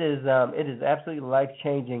 It is absolutely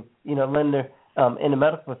life-changing. Linda, in the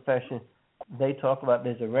medical profession, they talk about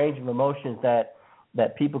there's a range of emotions that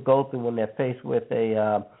people go through when they're faced with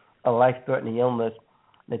a life-threatening illness.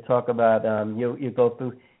 They talk about you go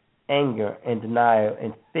through anger and denial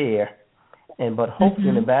and fear, but hope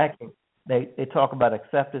in the back end. They talk about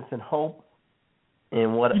acceptance and hope.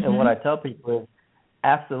 And what I tell people is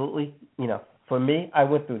absolutely, for me, I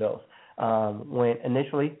went through those. When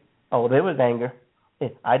initially, there was anger.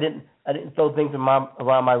 I didn't throw things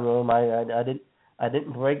around my room. I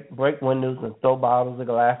didn't break windows and throw bottles or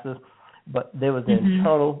glasses, but there was an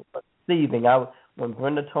internal seething. When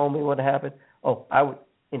Brenda told me what happened, I was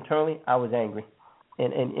angry.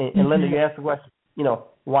 And Linda, you asked the question,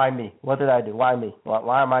 why me? What did I do? Why me?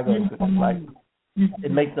 Why am I going through this? Like,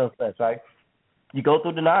 it makes no sense, right? You go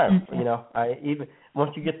through denial. Even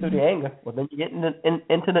once you get through the anger, then you get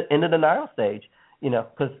into the denial stage.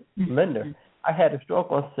 Because Linda, I had a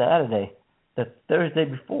stroke on Saturday. The Thursday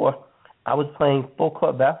before, I was playing full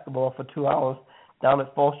court basketball for 2 hours down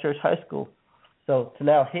at Falls Church High School. So to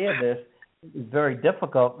now hear this is very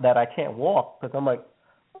difficult that I can't walk because I'm like,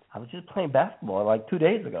 I was just playing basketball like 2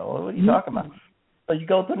 days ago. What are you talking about? So you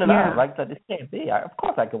go through the night like this can't be. Of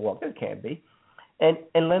course I can walk. This can't be. And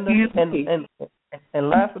Linda, and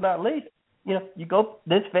last but not least, you go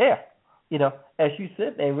this fair. As you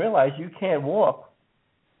sit there and realize you can't walk,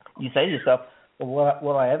 you say to yourself, well,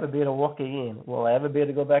 will I ever be able to walk again? Will I ever be able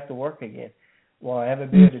to go back to work again? Will I ever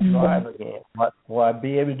be able to drive again? Will I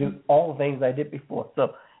be able to do all the things I did before?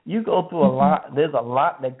 So you go through a lot. There's a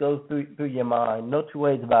lot that goes through your mind. No two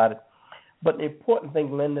ways about it. But the important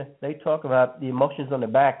thing, Linda, they talk about the emotions on the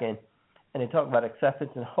back end, and they talk about acceptance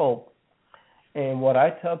and hope. And what I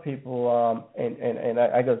tell people,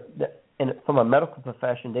 I go, and from a medical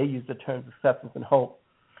profession, they use the terms acceptance and hope.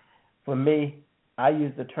 For me, I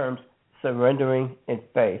use the terms surrendering and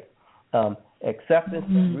faith. Acceptance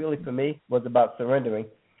really for me was about surrendering.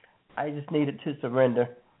 I just needed to surrender,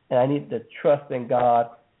 and I needed to trust in God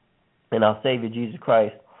and our Savior Jesus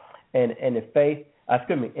Christ. And the faith,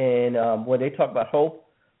 and when they talk about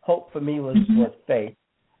hope for me was faith.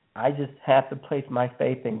 I just have to place my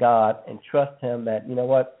faith in God and trust Him that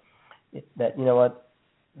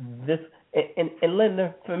this and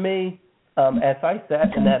Linda, for me, as I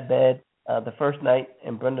sat in that bed the first night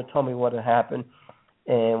and Brenda told me what had happened,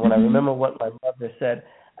 and when I remember what my mother said,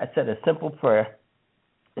 I said a simple prayer,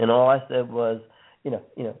 and all I said was,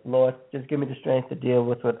 Lord, just give me the strength to deal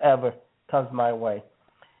with whatever comes my way.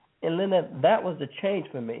 And Linda, that was the change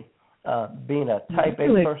for me, being a type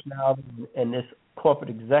A personality and this corporate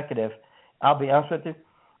executive. I'll be honest with you,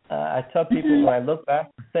 I tell people when I look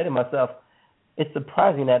back, I say to myself, it's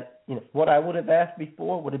surprising that what I would have asked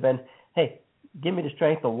before would have been, hey, give me the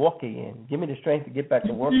strength to walk again. Give me the strength to get back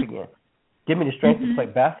to work again. Give me the strength to play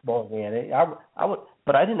basketball again. I would,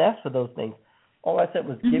 but I didn't ask for those things. All I said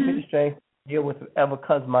was, give me the strength to deal with whatever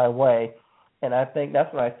comes my way. And I think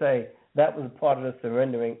that's what I say. That was part of the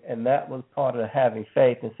surrendering, and that was part of the having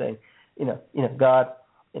faith and saying, God,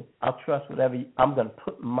 I'll trust whatever. I'm going to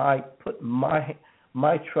put my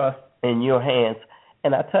trust in your hands.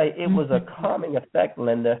 And I tell you, it was a calming effect,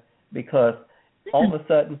 Linda, because all of a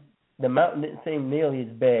sudden the mountain didn't seem nearly as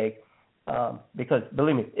big. Because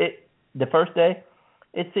believe me, the first day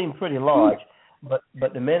it seemed pretty large, but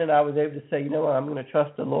the minute I was able to say, I'm going to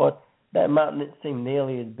trust the Lord, that mountain didn't seem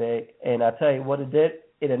nearly as big. And I tell you what it did.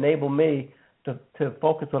 It enabled me to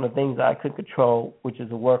focus on the things I could control, which is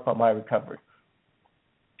to work on my recovery.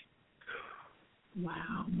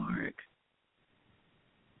 Wow, Mark.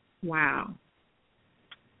 Wow.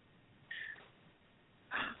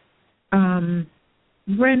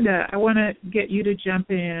 Brenda, I want to get you to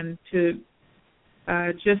jump in to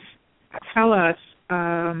just tell us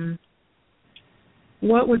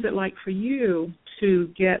what was it like for you to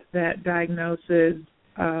get that diagnosis,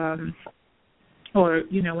 or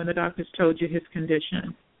when the doctors told you his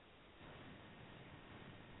condition?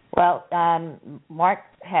 Well, Mark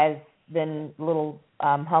has been a little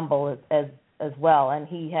humble as well, and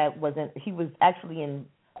he was actually in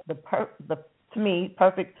to me,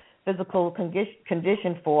 perfect physical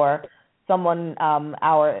condition for someone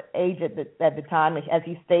our age at the time. As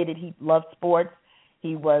he stated, he loved sports.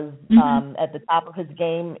 He was at the top of his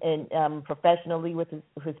game and professionally with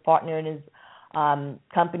his partner in his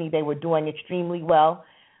company. They were doing extremely well,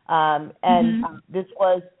 this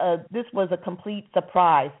was a complete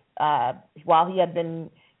surprise. While he had been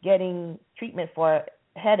getting treatment for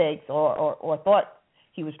headaches or thought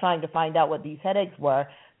he was trying to find out what these headaches were,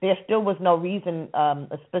 there still was no reason,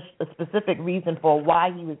 a specific reason for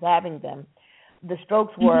why he was having them. The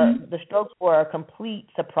strokes were a complete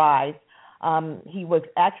surprise. He was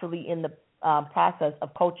actually in the process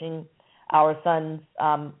of coaching our son's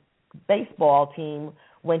baseball team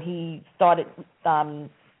when he started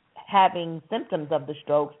having symptoms of the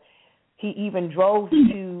strokes. He even drove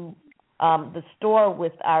to the store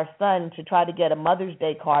with our son to try to get a Mother's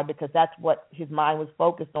Day card because that's what his mind was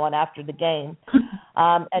focused on after the game.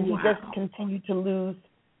 And he just continued to lose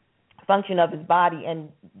function of his body and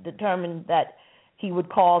determined that he would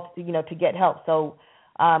call to get help. So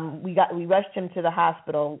we rushed him to the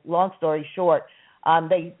hospital. Long story short,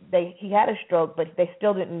 he had a stroke, but they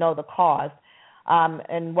still didn't know the cause.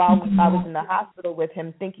 And while I was in the hospital with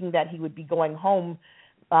him, thinking that he would be going home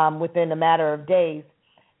within a matter of days,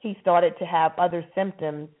 he started to have other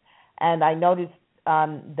symptoms, and I noticed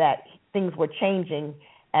that things were changing,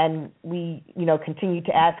 and we, continued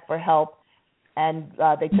to ask for help, and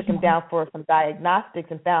they took him down for some diagnostics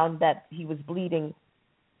and found that he was bleeding,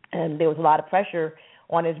 and there was a lot of pressure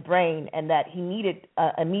on his brain, and that he needed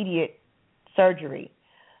immediate surgery.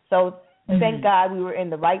 So thank God we were in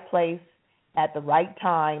the right place at the right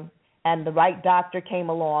time, and the right doctor came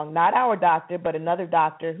along, not our doctor, but another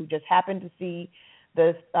doctor who just happened to see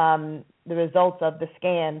the results of the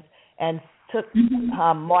scans and took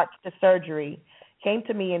March to surgery, came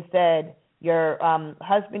to me and said, your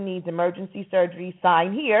husband needs emergency surgery,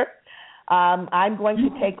 sign here. I'm going to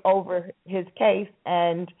take over his case,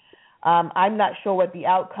 and I'm not sure what the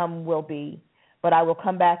outcome will be, but I will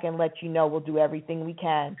come back and let you know. We'll do everything we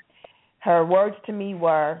can. Her words to me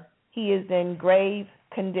were, he is in grave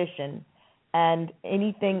condition, and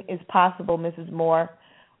anything is possible, Mrs. Moore.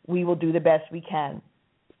 We will do the best we can.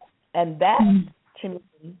 And that, to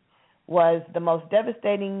me, was the most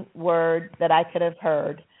devastating word that I could have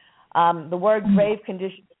heard. The word grave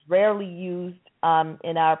condition is rarely used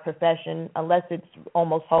in our profession unless it's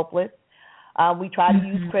almost hopeless. We try to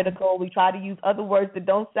use critical. We try to use other words that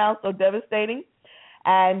don't sound so devastating.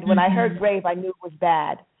 And when I heard grave, I knew it was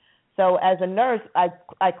bad. So as a nurse,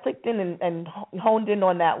 I clicked in and honed in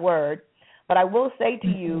on that word. But I will say to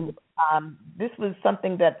you, this was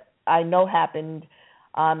something that I know happened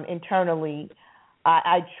internally.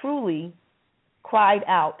 I truly cried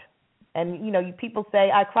out. And, people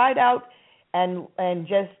say, I cried out and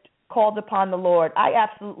just called upon the Lord. I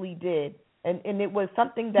absolutely did. And it was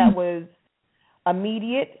something that was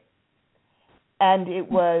immediate, and it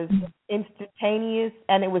was instantaneous,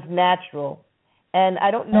 and it was natural. And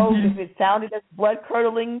I don't know if it sounded as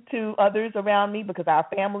blood-curdling to others around me because our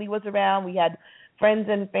family was around. We had friends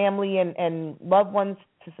and family and loved ones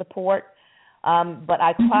to support. But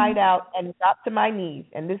I cried out and got to my knees,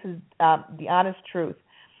 and this is the honest truth,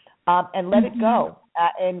 and let it go.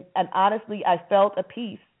 And honestly, I felt a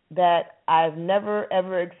peace that I've never,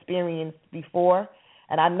 ever experienced before,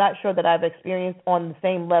 and I'm not sure that I've experienced on the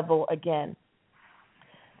same level again.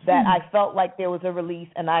 That I felt like there was a release,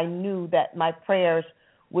 and I knew that my prayers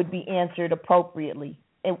would be answered appropriately.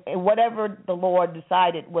 And whatever the Lord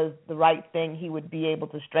decided was the right thing, he would be able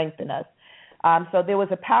to strengthen us. So there was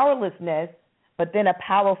a powerlessness, but then a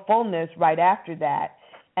powerfulness right after that.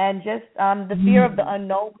 And just the fear of the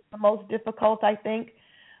unknown was the most difficult, I think.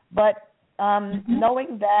 But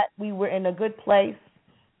knowing that we were in a good place,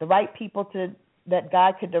 the right people that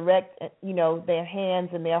God could direct, their hands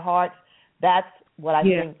and their hearts, that's what I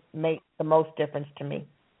think makes the most difference to me.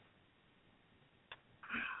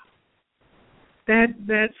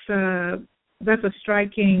 That's a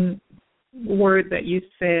striking word that you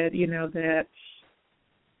said,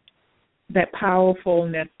 that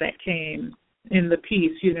powerfulness that came in the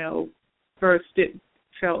piece. First it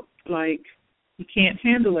felt like you can't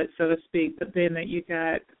handle it, so to speak, but then that you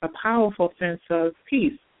got a powerful sense of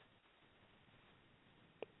peace.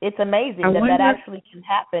 It's amazing that actually can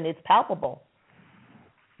happen. It's palpable.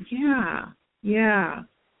 Yeah.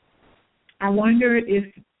 I wonder if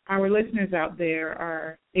our listeners out there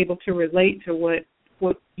are able to relate to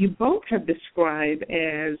what you both have described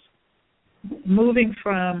as moving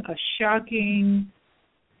from a shocking,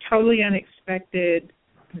 totally unexpected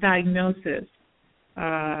diagnosis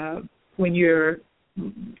when you're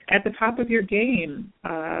at the top of your game,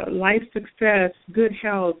 life success, good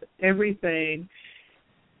health, everything,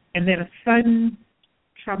 and then a sudden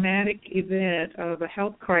traumatic event of a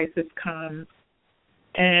health crisis comes,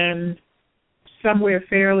 and somewhere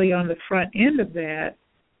fairly on the front end of that,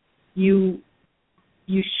 you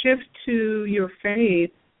shift to your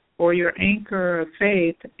faith or your anchor of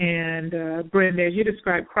faith, and Brenda, as you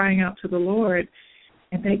described, crying out to the Lord,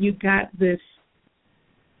 and that you got this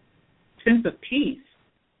sense of peace.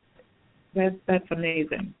 That's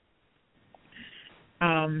amazing.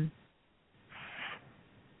 I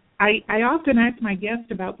often ask my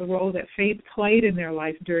guests about the role that faith played in their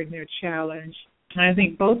life during their challenge. And I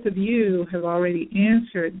think both of you have already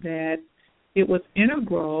answered that it was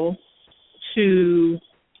integral to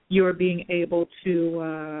your being able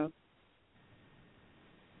to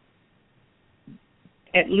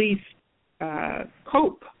at least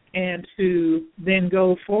cope and to then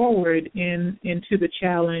go forward into the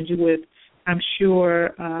challenge with, I'm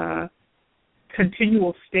sure,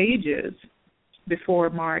 continual stages before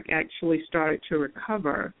Mark actually started to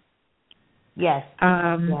recover. Yes.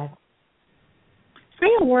 Yes. Say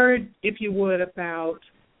a word, if you would, about,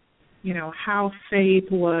 how faith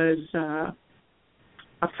was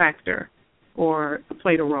a factor or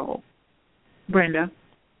played a role. Brenda?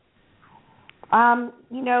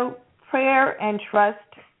 Prayer and trust,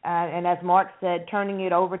 and as Mark said, turning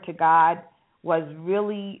it over to God was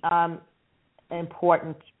really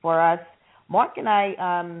important for us. Mark and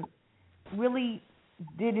I really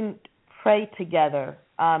didn't pray together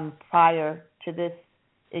prior to this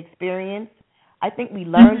experience. I think we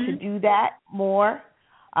learned to do that more,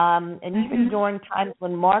 and even during times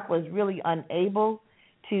when Mark was really unable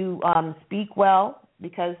to speak well,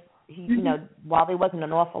 because he, while there wasn't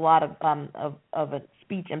an awful lot of a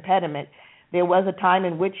speech impediment, there was a time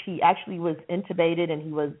in which he actually was intubated and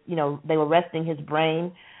he was, they were resting his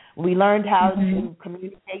brain. We learned how to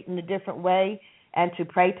communicate in a different way and to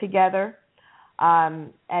pray together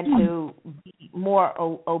and to be more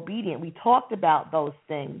obedient. We talked about those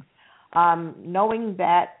things, knowing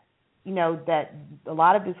that, that a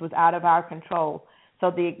lot of this was out of our control.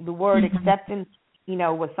 So the word acceptance,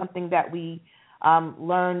 was something that we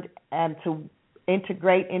learned to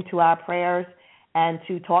integrate into our prayers and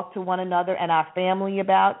to talk to one another and our family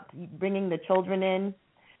about, bringing the children in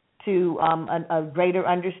to a greater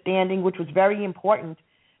understanding, which was very important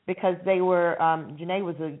because they were, Janae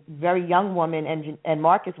was a very young woman and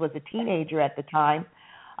Marcus was a teenager at the time.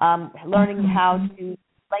 Learning how to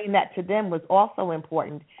explain that to them was also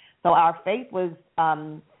important. So our faith was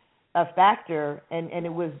a factor, and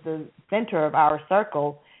it was the center of our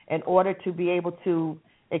circle in order to be able to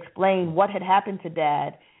explain what had happened to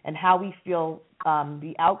Dad and how we feel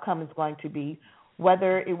the outcome is going to be,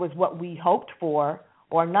 whether it was what we hoped for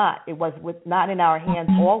or not. It was not in our hands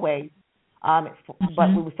always, but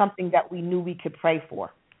it was something that we knew we could pray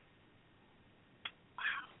for.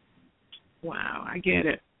 Wow, I get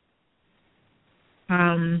it.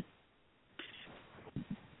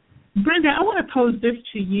 Brenda, I want to pose this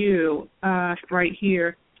to you right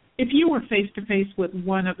here. If you were face-to-face with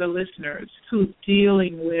one of the listeners who's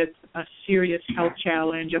dealing with a serious health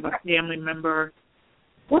challenge of a family member,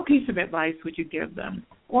 what piece of advice would you give them?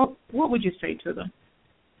 What would you say to them?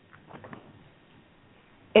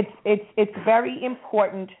 It's very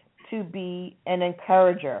important to be an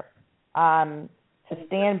encourager, to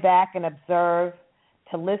stand back and observe,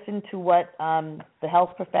 to listen to what the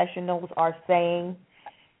health professionals are saying,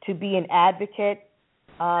 to be an advocate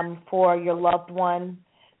for your loved one,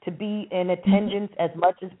 to be in attendance as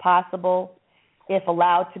much as possible, if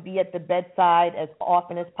allowed to be at the bedside as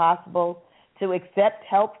often as possible, to accept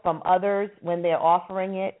help from others when they're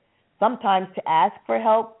offering it, sometimes to ask for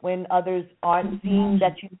help when others aren't seeing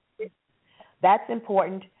that you need it. That's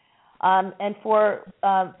important. And for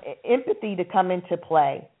empathy to come into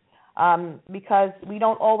play, because we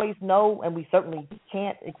don't always know, and we certainly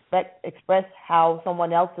can't express how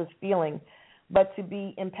someone else is feeling, but to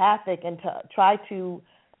be empathic and to try to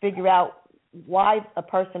figure out why a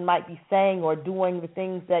person might be saying or doing the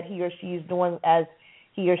things that he or she is doing as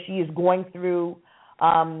he or she is going through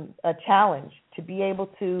a challenge, to be able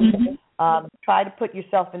to try to put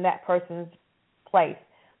yourself in that person's place.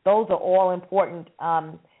 Those are all important.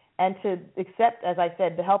 And to accept, as I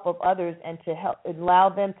said, the help of others and to help allow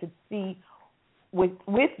them to see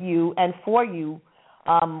with you and for you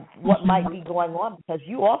what might be going on, because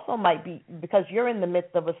you also might be, because you're in the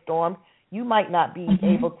midst of a storm, you might not be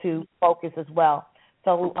able to focus as well.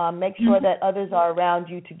 So make sure that others are around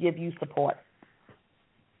you to give you support.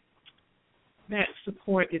 That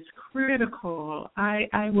support is critical.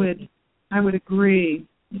 I would agree.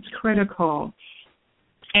 It's critical.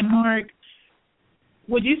 And Mark,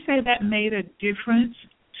 would you say that made a difference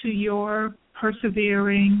to your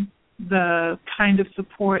persevering, the kind of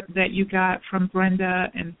support that you got from Brenda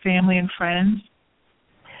and family and friends?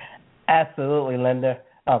 Absolutely, Linda.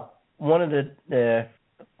 One of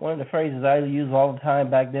the phrases I used all the time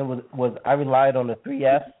back then was I relied on the 3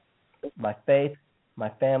 F's: my faith, my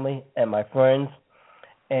family, and my friends.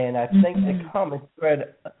 And I think the common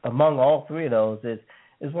thread among all 3 of those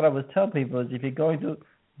is what I would tell people is if you're going to,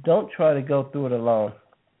 don't try to go through it alone.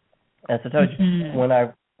 As I told you, when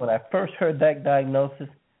I first heard that diagnosis,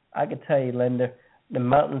 I could tell you, Linda, the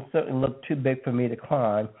mountain certainly looked too big for me to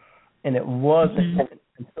climb, and it wasn't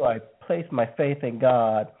until I placed my faith in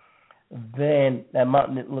God, then that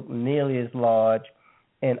mountain didn't look nearly as large,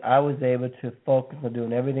 and I was able to focus on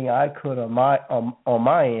doing everything I could on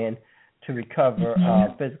my end to recover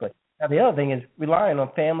physically. Now, the other thing is relying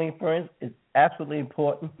on family and friends is absolutely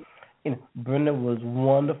important. Brenda was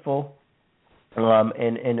wonderful,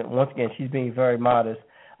 and once again, she's being very modest.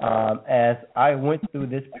 As I went through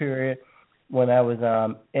this period when I was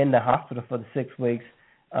in the hospital for the 6 weeks,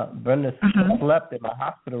 Brenda slept in my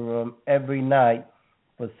hospital room every night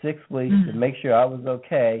for 6 weeks to make sure I was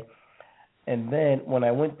okay. And then when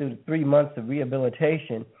I went through the 3 months of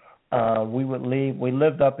rehabilitation, we would leave. We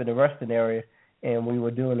lived up in the Reston area, and we were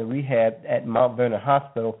doing a rehab at Mount Vernon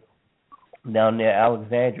Hospital down near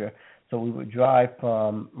Alexandria. So we would drive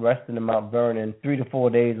from Reston to Mount Vernon 3 to 4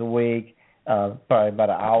 days a week, probably about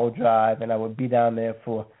an hour drive, and I would be down there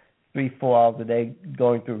for 3-4 hours a day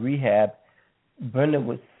going through rehab. Brenda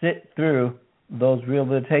would sit through those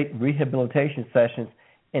rehabilitation sessions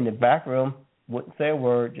in the back room, wouldn't say a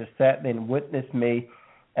word, just sat there and witnessed me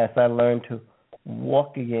as I learned to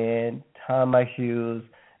walk again, tie my shoes,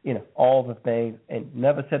 all the things, and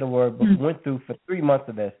never said a word, but went through for 3 months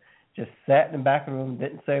of this. Just sat in the back room,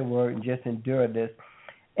 didn't say a word, and just endured this.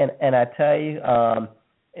 And I tell you,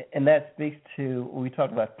 and that speaks to, when we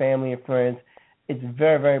talk about family and friends, it's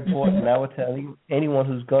very, very important. And I would tell you, anyone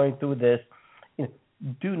who's going through this,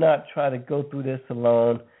 do not try to go through this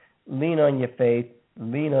alone. Lean on your faith,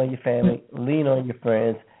 lean on your family, lean on your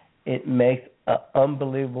friends. It makes an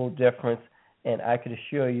unbelievable difference, and I can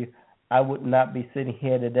assure you, I would not be sitting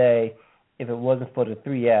here today if it wasn't for the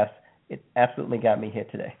 3 F's. It absolutely got me here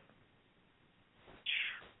today.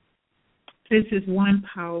 This is one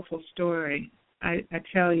powerful story. I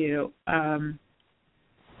tell you,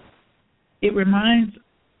 it reminds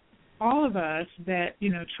all of us that,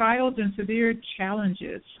 trials and severe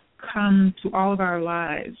challenges come to all of our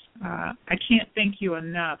lives. I can't thank you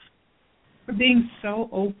enough for being so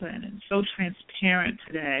open and so transparent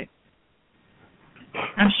today.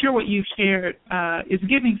 I'm sure what you've shared is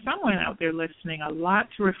giving someone out there listening a lot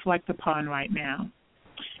to reflect upon right now.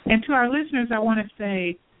 And to our listeners, I want to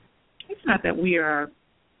say, it's not that we are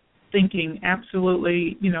thinking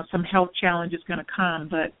absolutely, some health challenge is going to come,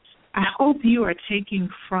 but I hope you are taking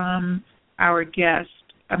from our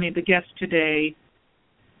the guest today,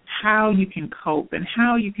 how you can cope and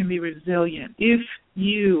how you can be resilient if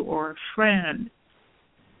you or a friend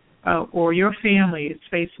or your family is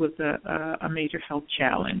faced with a major health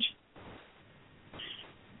challenge.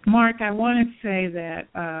 Mark, I want to say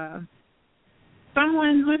that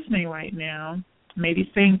someone listening right now may be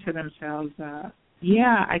saying to themselves,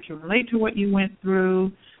 yeah, I can relate to what you went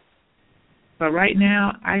through, but right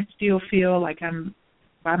now I still feel like I'm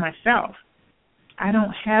by myself. I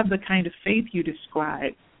don't have the kind of faith you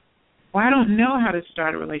describe. Or I don't know how to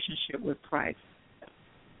start a relationship with Christ.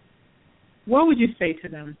 What would you say to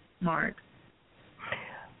them, Mark?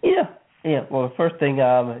 Yeah. Well, the first thing,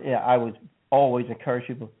 I would always encourage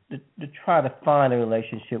people to try to find a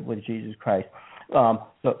relationship with Jesus Christ. So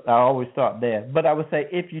I always start there. But I would say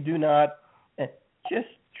if you do not, just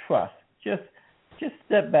trust. Just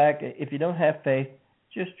step back. If you don't have faith,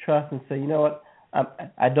 just trust and say, you know what,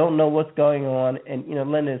 I don't know what's going on. And,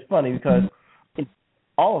 Linda, it's funny because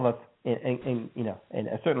all of us, and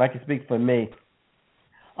certainly I can speak for me,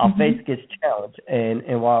 our faith gets challenged.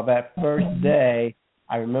 And while that first day,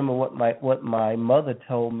 I remember what my mother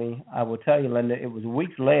told me, I will tell you, Linda, it was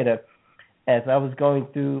weeks later as I was going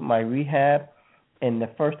through my rehab. And the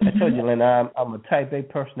first, I told you, Linda, I'm a type A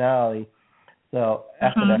personality. So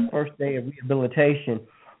after that first day of rehabilitation,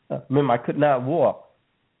 remember, I could not walk.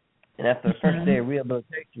 And after the first day of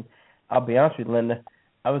rehabilitation, I'll be honest with you, Linda,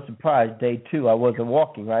 I was surprised day 2 I wasn't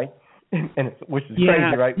walking, right? Which is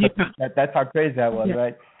crazy, right? But that's how crazy I was,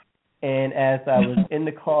 right? And as I was in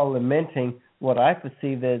the car lamenting what I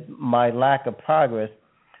perceived as my lack of progress,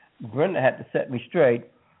 Brenda had to set me straight.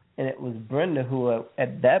 And it was Brenda who,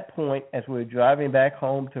 at that point, as we were driving back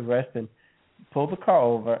home to Reston, pulled the car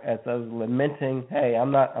over as I was lamenting, hey,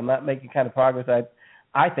 I'm not making kind of progress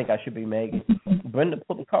I think I should be making. Brenda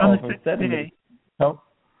pulled the car over and said to me,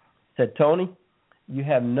 Tony, you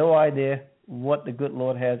have no idea what the good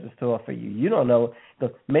Lord has in store for you. You don't know.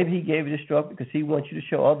 Maybe he gave you the stroke because he wants you to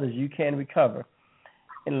show others you can recover.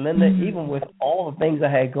 And Linda, even with all the things I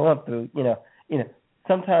had gone through, you know,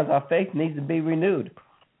 sometimes our faith needs to be renewed.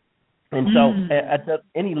 And so, I tell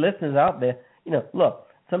any listeners out there, you know, look,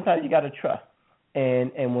 sometimes you got to trust.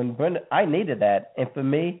 And when Brenda, I needed that. And for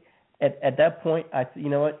me, at that point, I said, you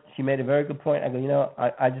know what? She made a very good point. I go, you know,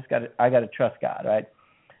 I got to trust God, right?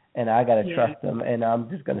 And I got to trust Him. And I'm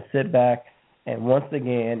just going to sit back. And once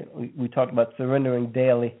again, we talked about surrendering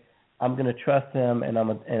daily. I'm going to trust Him, and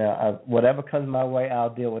whatever comes my way,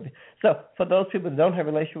 I'll deal with it. So for those people that don't have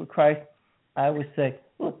a relationship with Christ, I would say,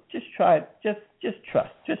 look, just try it. Just trust.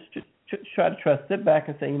 Just try to trust. Sit back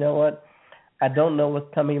and say, you know what? I don't know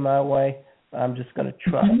what's coming my way, but I'm just going to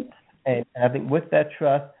trust. And I think with that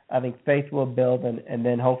trust, I think faith will build, and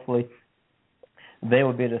then hopefully they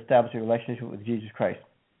will be able to establish a relationship with Jesus Christ.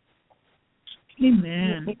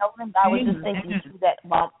 Amen. You know, Linda, I was just thinking too that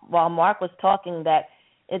while Mark was talking, that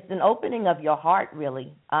it's an opening of your heart,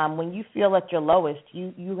 really. When you feel at your lowest,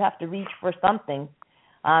 you have to reach for something.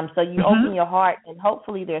 So you open your heart, and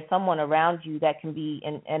hopefully there's someone around you that can be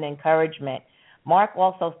an encouragement. Mark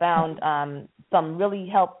also found some really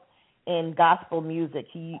help in gospel music.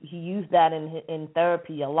 He used that in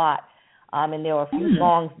therapy a lot, and there were a few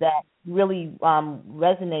songs that really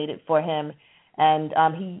resonated for him, and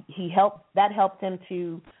he helped him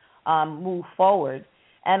to move forward.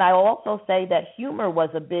 And I also say that humor was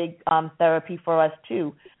a big therapy for us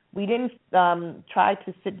too. We didn't try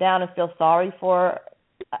to sit down and feel sorry for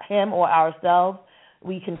him or ourselves.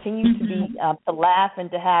 We continued to laugh and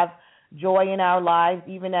to have joy in our lives,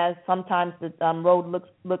 even as sometimes the road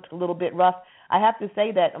looks a little bit rough. I have to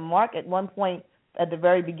say that Mark, at one point at the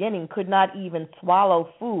very beginning, could not even swallow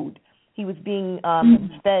food. He was being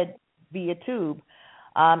fed via tube.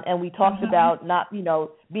 And we talked about not,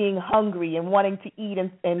 being hungry and wanting to eat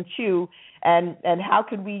and chew, and how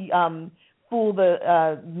could we fool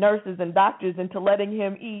the nurses and doctors into letting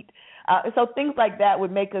him eat. So things like that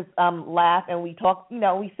would make us laugh, and we talked,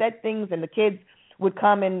 we said things, and the kids would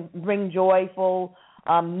come and bring joyful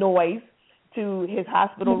noise to his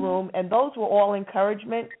hospital room, and those were all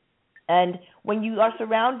encouragement. And when you are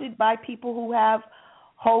surrounded by people who have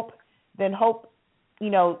hope, then hope,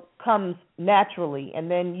 comes naturally, and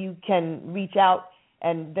then you can reach out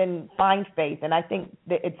and then find faith. And I think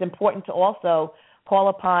that it's important to also call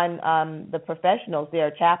upon the professionals. There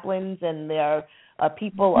are chaplains, and there are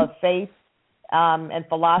people of faith and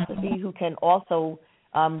philosophy who can also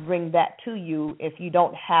bring that to you if you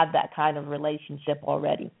don't have that kind of relationship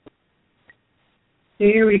already.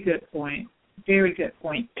 Very good point. Very good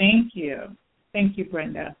point. Thank you. Thank you,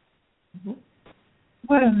 Brenda.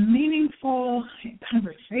 What a meaningful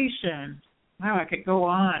conversation. Wow, I could go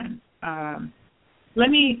on. Let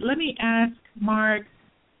me ask Mark,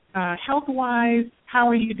 health-wise, how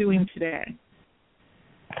are you doing today?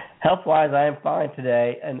 Health-wise, I am fine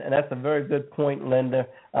today, and that's a very good point, Linda.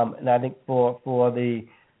 And I think for the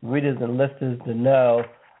readers and listeners to know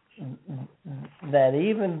that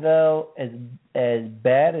even though as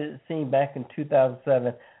bad as it seemed back in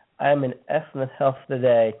 2007, I am in excellent health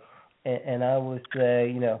today. And I would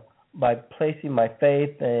say, by placing my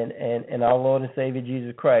faith in our Lord and Savior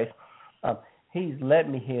Jesus Christ, He's led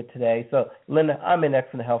me here today. So, Linda, I'm in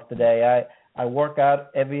excellent health today. I work out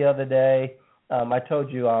every other day. I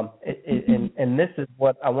told you, and this is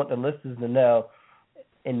what I want the listeners to know.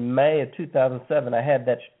 In May of 2007, I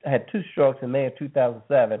had 2 strokes in May of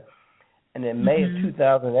 2007, and in May of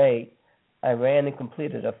 2008, I ran and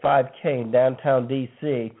completed a 5K in downtown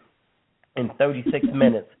D.C. in 36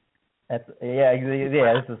 minutes. It's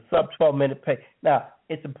a sub 12-minute pace. Now,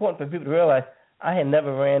 it's important for people to realize I had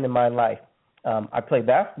never ran in my life. I played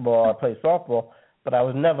basketball, I played softball, but I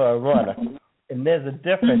was never a runner. And there's a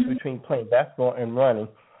difference between playing basketball and running.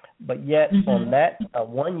 But yet, on that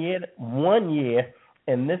 1 year,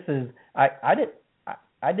 and this is I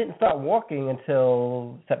didn't start walking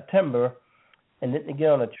until September, and didn't get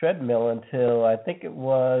on a treadmill until I think it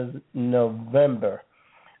was November.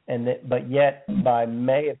 But yet, by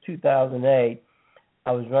May of 2008,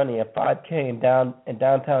 I was running a 5K in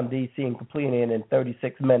downtown D.C. and completing it in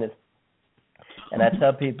 36 minutes. And I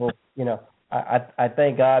tell people, I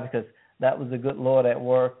thank God because that was the good Lord at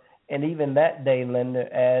work. And even that day, Linda,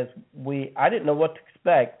 I didn't know what to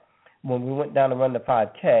expect when we went down to run the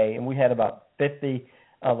 5K, and we had about 50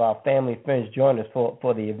 of our family and friends join us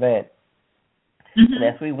for the event. And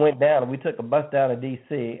as we went down, we took a bus down to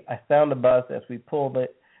D.C. I found the bus as we pulled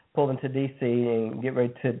into D.C. and get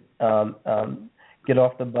ready to get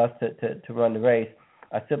off the bus to run the race.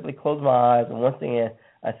 I simply closed my eyes, and once again,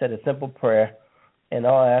 I said a simple prayer, and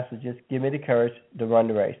all I asked was just give me the courage to run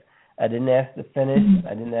the race. I didn't ask to finish.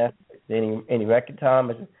 I didn't ask any record time.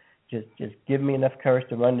 I just give me enough courage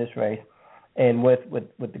to run this race. And with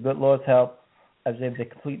the good Lord's help, I was able to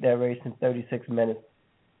complete that race in 36 minutes.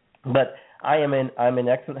 But I'm in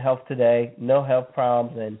excellent health today, no health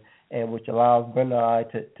problems, and which allows Brenda and I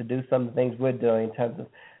to do some of the things we're doing in terms of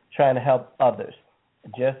trying to help others.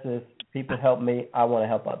 Just as people help me, I want to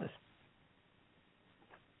help others.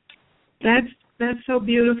 That's so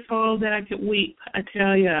beautiful that I could weep. I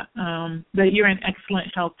tell you that you're in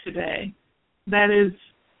excellent health today. That is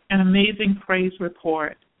an amazing praise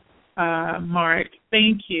report, Mark.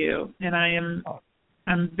 Thank you, and I'm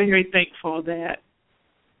very thankful that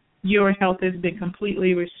your health has been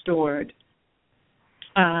completely restored.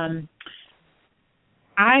 I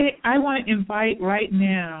want to invite right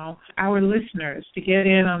now our listeners to get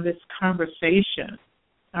in on this conversation.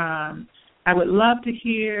 I would love to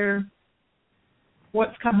hear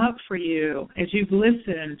what's come up for you as you've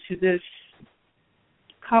listened to this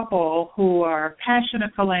couple who are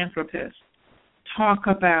passionate philanthropists talk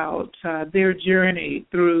about their journey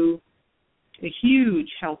through a huge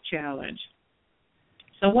health challenge.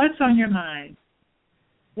 So what's on your mind?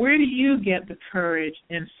 Where do you get the courage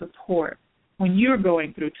and support when you're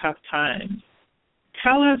going through tough times?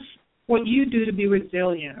 Tell us what you do to be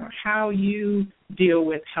resilient or how you deal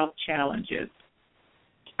with health challenges.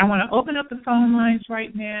 I want to open up the phone lines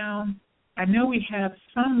right now. I know we have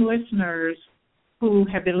some listeners who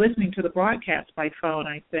have been listening to the broadcast by phone,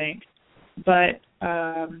 I think. But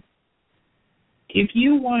if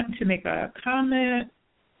you want to make a comment,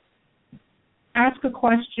 ask a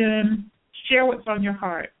question, share what's on your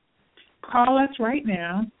heart, call us right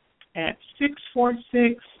now at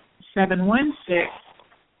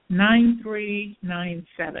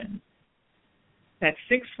 646-716-9397. That's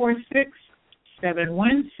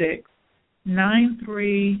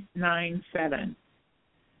 646-716-9397.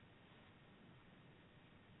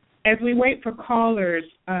 As we wait for callers,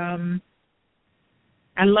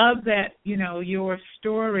 I love that, your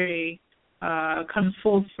story comes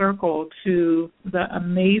full circle to the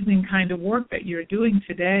amazing kind of work that you're doing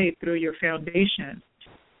today through your foundation.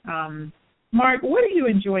 Mark, what are you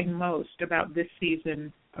enjoying most about this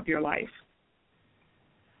season of your life?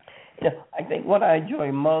 I think what I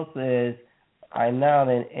enjoy most is I'm now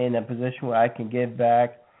in a position where I can give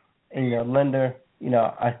back. And, Linda,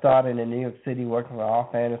 I started in New York City working for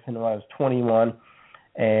Alvin when I was 21,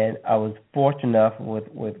 and I was fortunate enough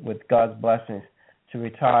with God's blessings to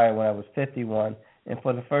retire when I was 51. And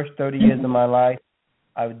for the first 30 years of my life,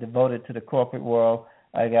 I was devoted to the corporate world.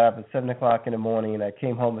 I got up at 7 o'clock in the morning, and I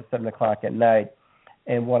came home at 7 o'clock at night.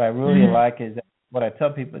 And what I really like is what I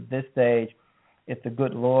tell people at this stage, if the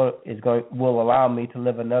good Lord will allow me to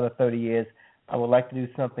live another 30 years, I would like to do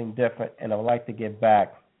something different, and I would like to give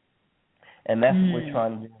back. And that's what we're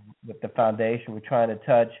trying to do with the foundation. We're trying to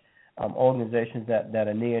touch organizations that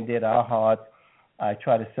are near and dear to our hearts. I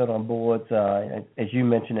try to sit on boards, as you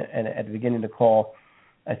mentioned at the beginning of the call.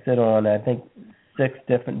 I sit on, I think, 6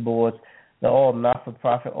 different boards. They're all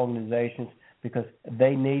not-for-profit organizations because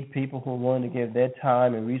they need people who are willing to give their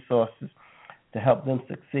time and resources to help them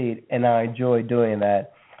succeed, and I enjoy doing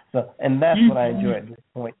that. And that's what I enjoy at this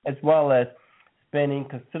point, as well as spending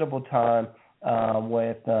considerable time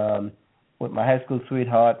with my high school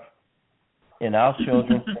sweetheart and our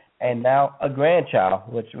children, and now a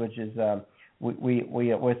grandchild, which is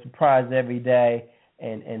we're surprised every day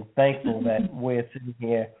and thankful that we're sitting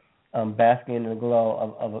here basking in the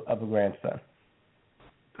glow of a grandson.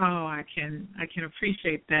 Oh, I can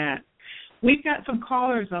appreciate that. We've got some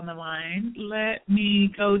callers on the line. Let me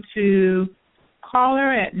go to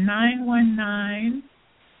caller at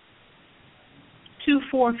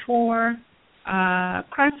 919-244.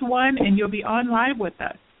 Press 1 and you'll be on live with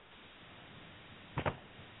us.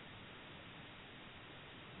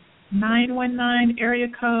 919 area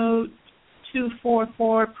code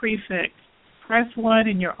 244 prefix. Press 1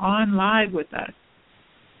 and you're on live with us.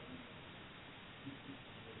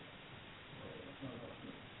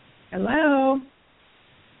 Hello?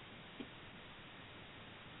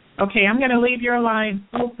 Okay, I'm going to leave your line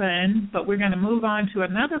open, but we're going to move on to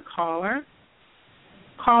another caller.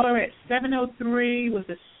 Caller at 703 with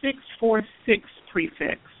a 646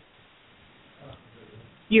 prefix.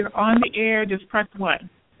 You're on the air. Just press 1.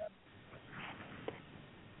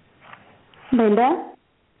 Linda?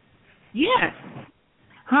 Yes.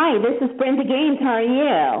 Hi, this is Brenda Gaines. How are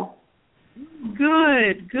you?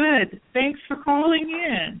 Good. Thanks for calling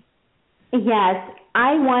in. Yes,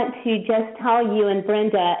 I want to just tell you and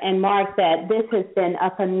Brenda and Mark that this has been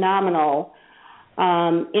a phenomenal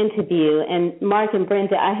interview. And Mark and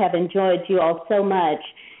Brenda, I have enjoyed you all so much.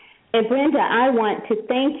 And Brenda, I want to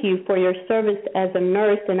thank you for your service as a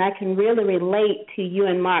nurse, and I can really relate to you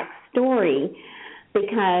and Mark's story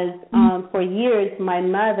because for years my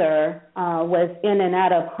mother was in and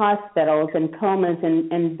out of hospitals and comas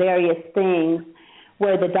and various things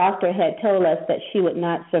where the doctor had told us that she would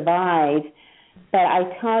not survive. But I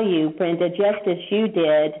tell you, Brenda, just as you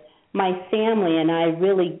did, my family and I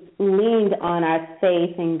really leaned on our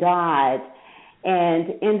faith in God. And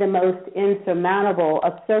in the most insurmountable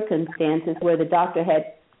of circumstances where the doctor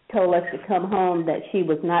had told us to come home that she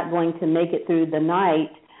was not going to make it through the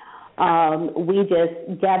night, we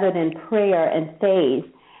just gathered in prayer and faith.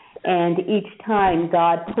 And each time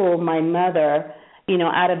God pulled my mother,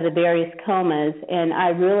 out of the various comas. And I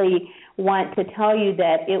really want to tell you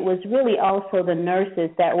that it was really also the nurses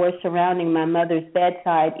that were surrounding my mother's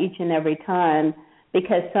bedside each and every time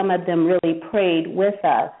because some of them really prayed with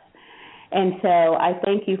us. And so I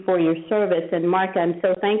thank you for your service. And, Mark, I'm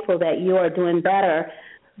so thankful that you are doing better.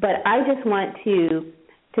 But I just want to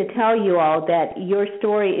tell you all that your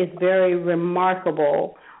story is very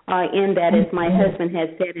remarkable in that, as my husband has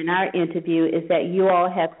said in our interview, is that you all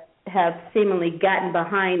have seemingly gotten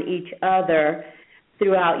behind each other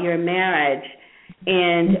throughout your marriage.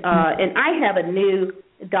 And I have a new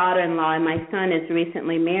daughter-in-law, and my son is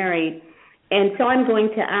recently married. And so I'm going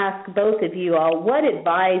to ask both of you all, what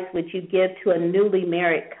advice would you give to a newly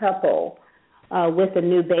married couple with a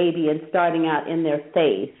new baby and starting out in their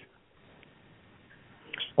faith?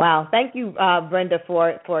 Wow. Thank you, Brenda,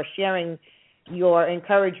 for sharing your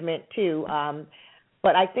encouragement, too.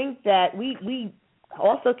 But I think that we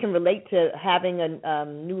also can relate to having a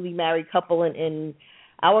newly married couple in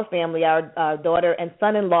our family. Our daughter and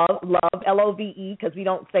son-in-law love, L-O-V-E, because we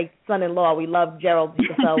don't say son-in-law. We love Gerald,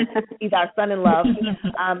 so he's our son-in-law.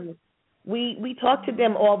 We talk to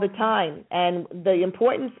them all the time, and the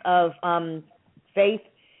importance of faith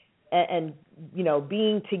and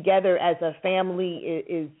being together as a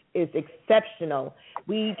family is exceptional.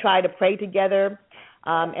 We try to pray together,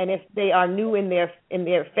 and if they are new in their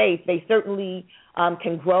faith, they certainly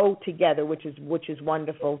can grow together, which is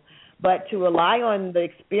wonderful. But to rely on the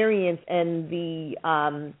experience and the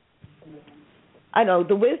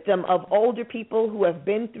wisdom of older people who have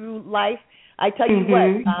been through life, I tell you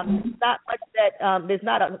what, not much that there's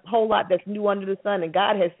not a whole lot that's new under the sun, and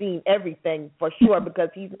God has seen everything for sure because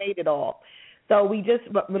He's made it all. So we just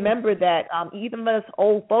remember that even us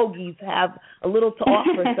old fogies have a little to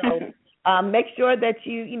offer. So make sure that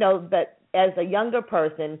that as a younger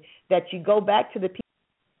person that you go back to the people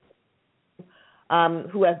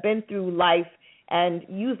who have been through life and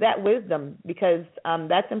use that wisdom because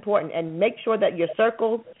that's important. And make sure that your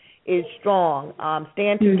circle is strong.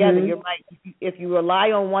 Stand together. You're right. If you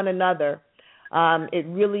rely on one another, it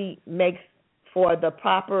really makes for the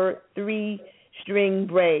proper three-string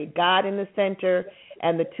braid. God in the center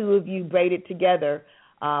and the two of you braided together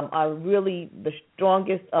are really the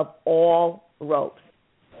strongest of all ropes.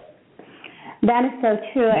 That is so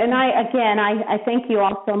true. And I thank you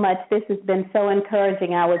all so much. This has been so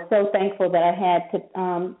encouraging. I was so thankful that I had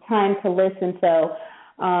time to listen. So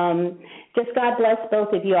just God bless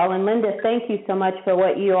both of you all. And Linda, thank you so much for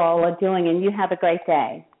what you all are doing, and you have a great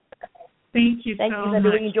day. Thank you so much. Thank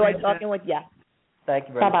you. We enjoyed talking with you. Thank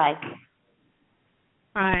you very much.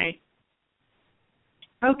 Bye-bye.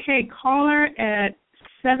 Bye. Okay, caller at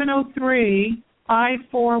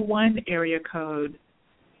 703-541 area code.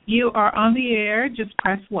 You are on the air. Just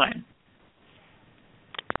press 1.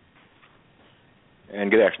 And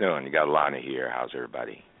good afternoon. You got Lana here. How's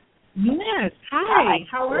everybody? Yes. Hi.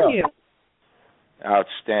 How are you?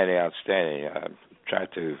 Outstanding.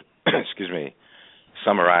 Tried to,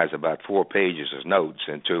 summarize about 4 pages of notes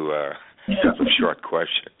into a couple of short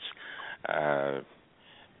questions. I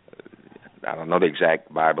don't know the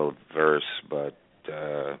exact Bible verse, but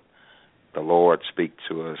the Lord speaks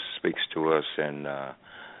to us in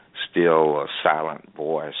still a silent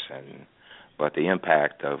voice, but the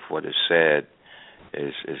impact of what is said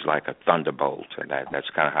is like a thunderbolt, and that's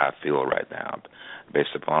kind of how I feel right now,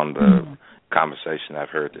 based upon the conversation I've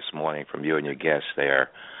heard this morning from you and your guests there.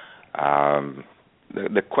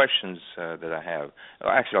 The questions that I have,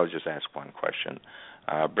 actually, I'll just ask one question.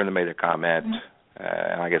 Brenda made a comment,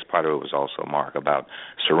 and I guess part of it was also Mark, about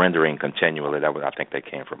surrendering continually. I think that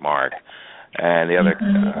came from Mark. And the other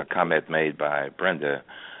comment made by Brenda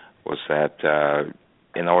was that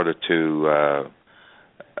in order to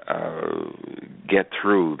get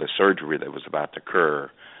through the surgery that was about to occur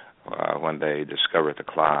when they discovered the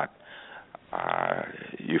clot,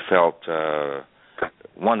 you felt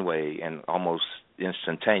one way, and almost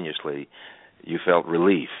instantaneously you felt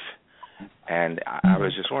relief. And I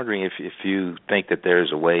was just wondering if you think that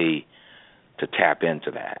there's a way to tap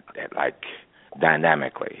into that like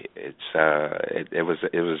dynamically. It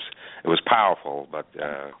was powerful, but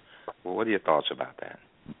what are your thoughts about that?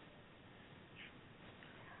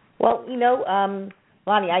 Well,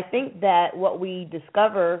 Lonnie, I think that what we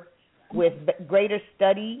discover with greater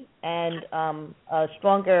study and a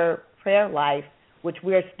stronger prayer life, which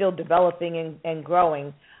we're still developing and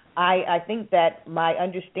growing, I think that my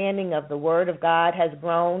understanding of the Word of God has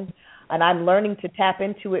grown, and I'm learning to tap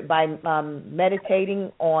into it by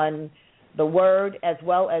meditating on the Word, as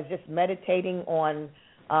well as just meditating on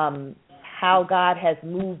how God has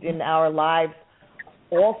moved in our lives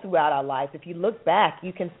all throughout our lives. If you look back,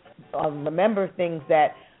 you can remember things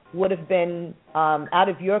that would have been out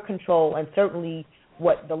of your control, and certainly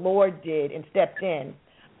what the Lord did and stepped in.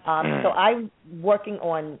 So I'm working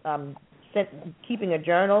on keeping a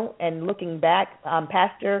journal and looking back.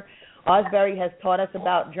 Pastor Osbury has taught us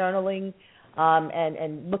about journaling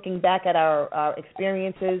and looking back at our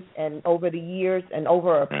experiences and over the years and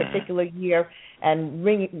over a particular year and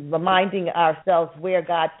reminding ourselves where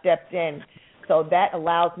God stepped in. So that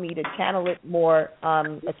allows me to channel it more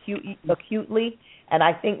acutely, and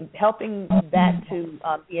I think helping that to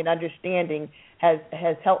be an understanding has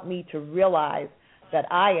helped me to realize that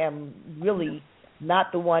I am really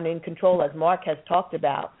not the one in control, as Mark has talked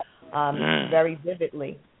about very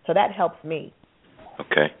vividly. So that helps me.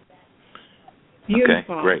 Okay.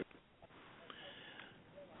 Beautiful. Okay, great.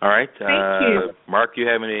 All right. Thank you. Mark, you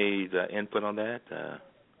have any input on that?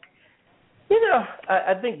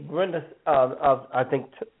 I think Brenda,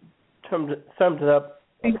 summed it up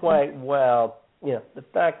quite well. The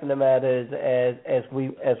fact of the matter is, as we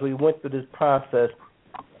went through this process,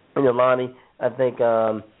 Lonnie, I think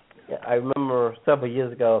I remember several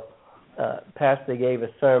years ago, Pastor gave a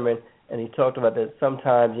sermon, and he talked about that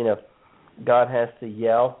sometimes, God has to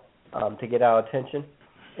yell to get our attention.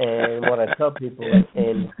 And what I tell people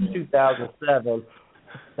in 2007,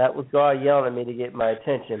 that was God yelling at me to get my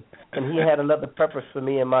attention. And he had another purpose for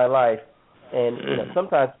me in my life. And,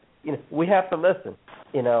 sometimes, we have to listen,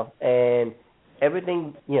 and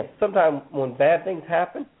everything, sometimes when bad things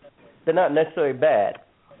happen, they're not necessarily bad.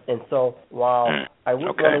 And so while I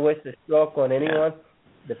wouldn't want to wish a stroke on anyone,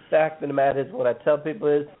 the fact of the matter is, what I tell people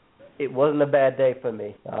is, it wasn't a bad day for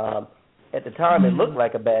me. At the time, it looked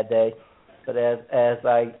like a bad day, but as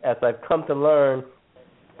I've come to learn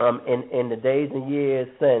in the days and years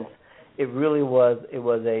since, it really was a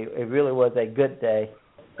good day,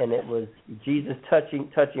 and it was Jesus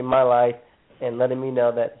touching my life and letting me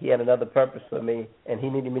know that He had another purpose for me, and He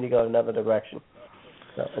needed me to go in another direction.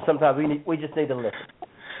 So, and sometimes we just need to listen.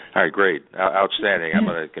 All right, great, outstanding. I'm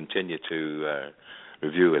going to continue to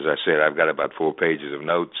review. As I said, I've got about 4 pages of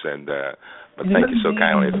notes, and but thank you so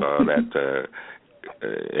kindly for that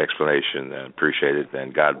explanation. I appreciate it,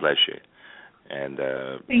 and God bless you. And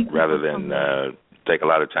rather than take a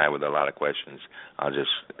lot of time with a lot of questions, I'll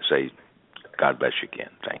just say God bless you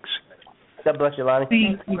again. Thanks. God bless you, Lonnie.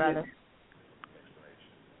 Thank you, brother.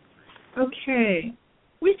 Okay.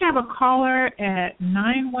 We have a caller at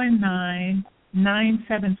 919-977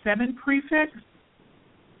 prefix.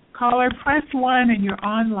 Caller, press 1 and you're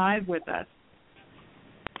on live with us.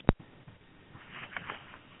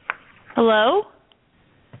 Hello?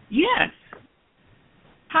 Yes.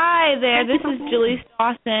 Hi there, this is Julie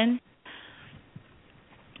Dawson.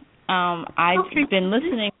 I've been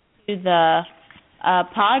listening to the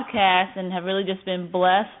podcast and have really just been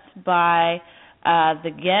blessed by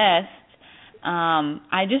the guest.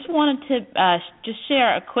 I just wanted to just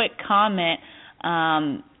share a quick comment,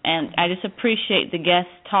 and I just appreciate the guest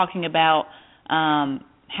talking about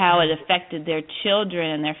how it affected their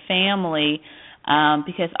children and their family,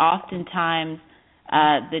 because oftentimes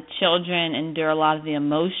the children endure a lot of the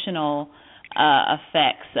emotional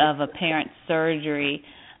effects of a parent's surgery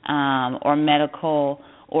or medical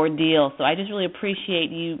ordeal. So I just really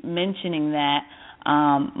appreciate you mentioning that.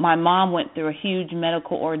 My mom went through a huge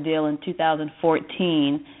medical ordeal in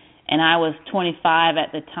 2014, and I was 25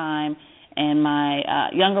 at the time, and my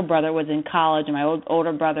younger brother was in college, and my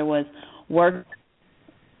older brother was working.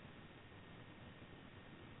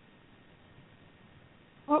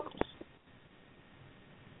 Oops.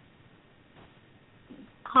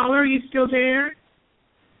 Caller, are you still there?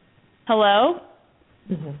 Hello?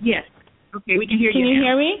 Mm-hmm. Yes. Okay, we can hear you. Can you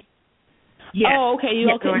hear me? Yes. Oh, okay. You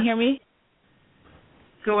all can hear me?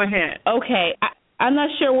 Go ahead. Okay. I'm not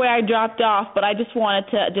sure where I dropped off, but I just wanted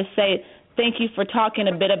to just say thank you for talking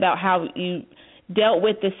a bit about how you dealt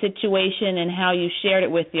with the situation and how you shared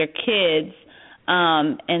it with your kids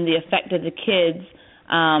and the effect of the kids.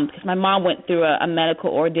 Because my mom went through a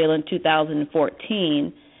medical ordeal in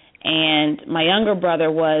 2014, and my younger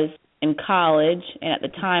brother was in college, and at the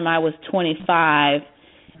time I was 25,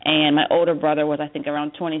 and my older brother was, I think,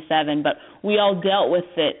 around 27. But we all dealt with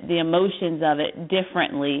it, the emotions of it,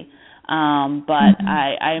 differently. But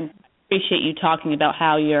I appreciate you talking about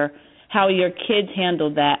how your kids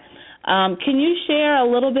handled that. Can you share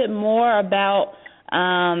a little bit more about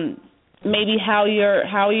maybe how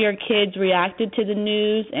your kids reacted to the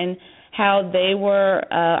news and how they were,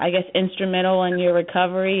 I guess, instrumental in your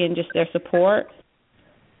recovery and just their support?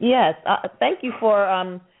 Yes, thank you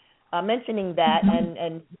for mentioning that,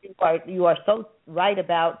 and you are so right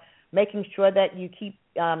about making sure that you keep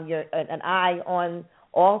an eye on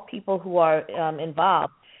all people who are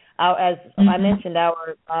involved. As I mentioned,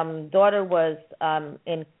 our daughter was a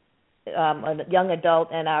young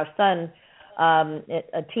adult, and our son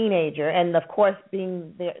a teenager. And of course,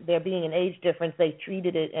 there being an age difference, they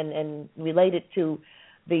treated it and related to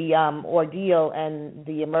the ordeal and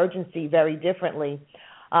the emergency very differently.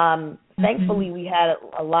 Thankfully, we had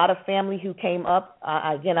a lot of family who came up.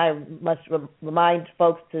 Again, I must remind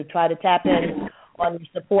folks to try to tap in on the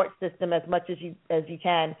support system as much as you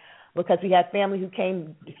can, because we had family who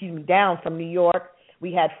came down from New York.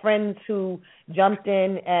 We had friends who jumped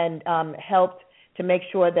in and helped to make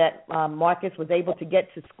sure that Marcus was able to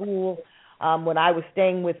get to school. When I was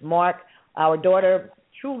staying with Mark, our daughter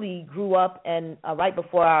truly grew up and right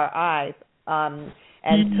before our eyes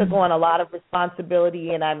and took on a lot of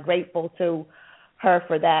responsibility, and I'm grateful to her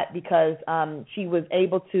for that, because she was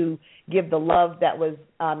able to give the love that was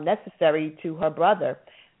necessary to her brother.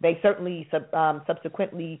 They certainly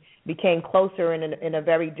subsequently became closer in a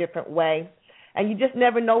very different way. And you just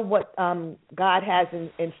never know what God has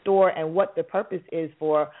in store and what the purpose is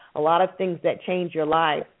for a lot of things that change your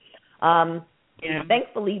life.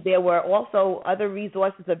 Thankfully, there were also other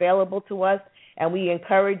resources available to us, and we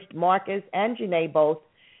encouraged Marcus and Janae both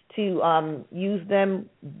to use them.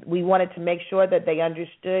 We wanted to make sure that they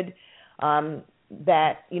understood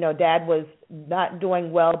that, Dad was not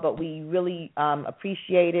doing well, but we really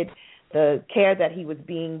appreciated the care that he was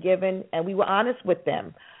being given, and we were honest with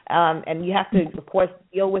them. And you have to, of course,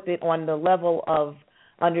 deal with it on the level of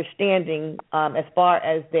understanding as far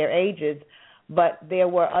as their ages. But there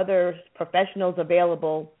were other professionals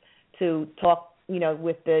available to talk,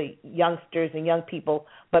 with the youngsters and young people.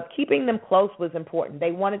 But keeping them close was important.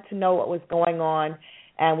 They wanted to know what was going on,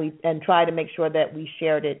 and try to make sure that we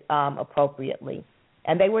shared it appropriately.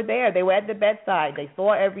 And they were there. They were at the bedside. They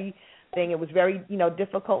saw everything. It was very,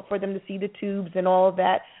 difficult for them to see the tubes and all of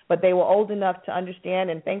that, but they were old enough to understand,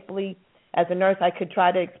 and thankfully, as a nurse, I could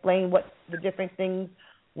try to explain what the different things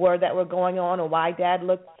were that were going on or why Dad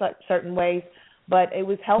looked certain ways, but it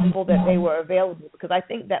was helpful that they were available, because I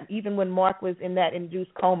think that even when Mark was in that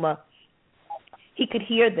induced coma, he could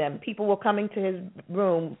hear them. People were coming to his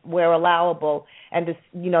room where allowable, and to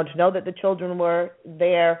know that the children were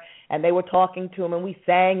there and they were talking to him, and we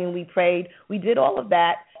sang and we prayed. We did all of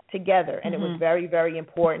that together, and it was very, very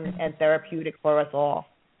important and therapeutic for us all.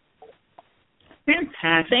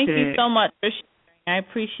 Fantastic. Thank you so much for sharing. I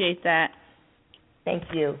appreciate that. Thank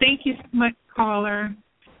you. Thank you so much, caller.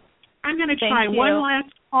 I'm going to try one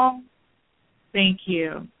last call. Thank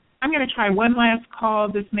you. I'm going to try one last call.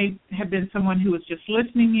 This may have been someone who was just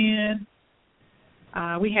listening in.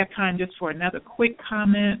 We have time just for another quick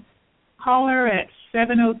comment. Caller at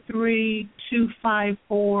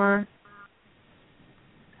 703-254.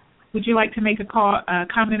 Would you like to make a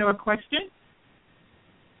comment or a question?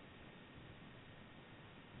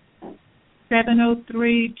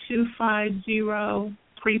 703-250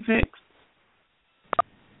 prefix.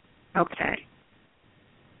 Okay.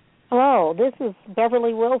 Hello, this is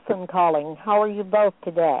Beverly Wilson calling. How are you both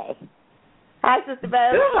today? Hi, Sister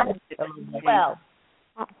Bev. Well,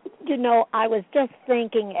 I was just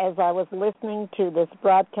thinking as I was listening to this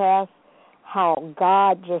broadcast how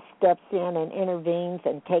God just steps in and intervenes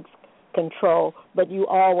and takes control, but you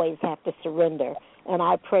always have to surrender. And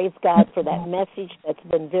I praise God for that message that's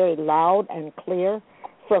been very loud and clear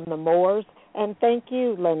from the Moores. And thank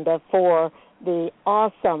you, Linda, for the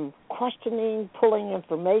awesome questioning, pulling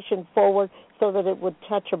information forward so that it would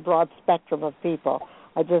touch a broad spectrum of people.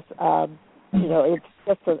 I just, it's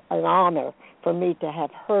just an honor for me to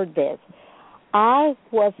have heard this. I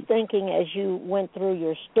was thinking as you went through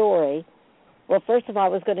your story, well, first of all, I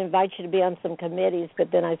was going to invite you to be on some committees,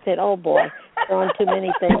 but then I said, oh, boy, they're on too many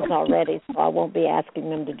things already, so I won't be asking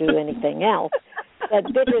them to do anything else. But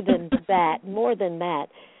bigger than that, more than that,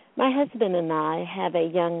 my husband and I have a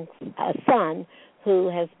young son who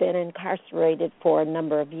has been incarcerated for a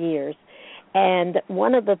number of years. And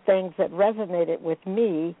one of the things that resonated with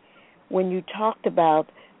me when you talked about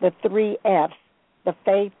the 3 F's, the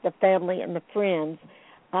faith, the family, and the friends,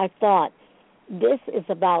 I thought this is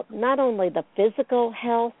about not only the physical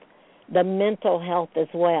health, the mental health as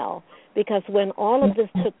well. Because when all of this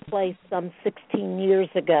took place some 16 years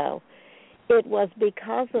ago, it was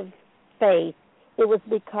because of faith, it was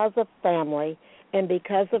because of family, and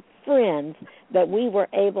because of friends that we were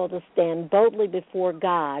able to stand boldly before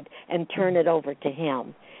God and turn it over to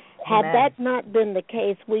Him. Had that not been the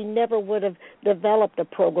case, we never would have developed a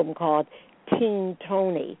program called Teen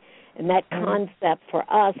Tony. And that concept for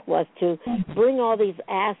us was to bring all these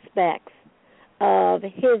aspects of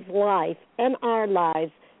his life and our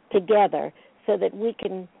lives together so that we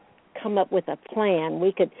can come up with a plan.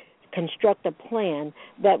 We could construct a plan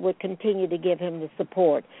that would continue to give him the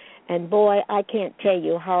support. And, boy, I can't tell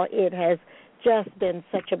you how it has just been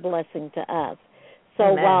such a blessing to us.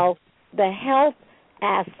 So while the health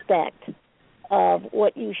aspect of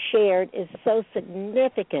what you shared is so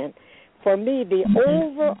significant, for me, the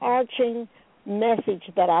overarching message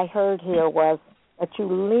that I heard here was that you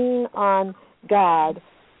lean on God.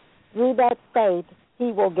 Through that faith,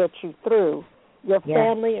 He will get you through. Your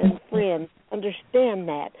family and friends understand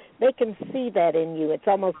that. They can see that in you. It's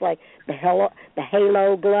almost like the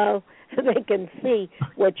halo glow. They can see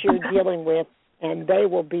what you're dealing with, and they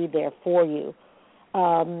will be there for you.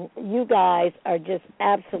 You guys are just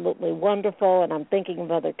absolutely wonderful, and I'm thinking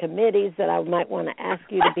of other committees that I might want to ask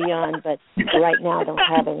you to be on, but right now I don't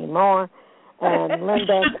have any more. And,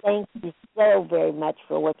 Linda, thank you so very much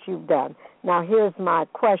for what you've done. Now, here's my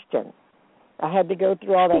question. I had to go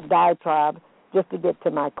through all that diatribe just to get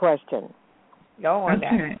to my question. Go on,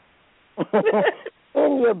 okay.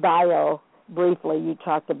 In your bio, briefly, you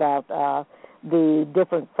talked about the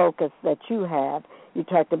different focus that you have. You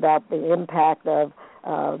talked about the impact of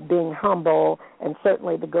being humble and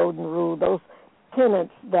certainly the golden rule, those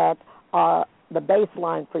tenets that are the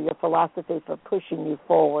baseline for your philosophy for pushing you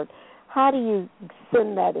forward. How do you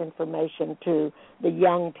send that information to the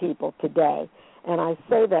young people today? And I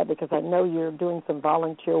say that because I know you're doing some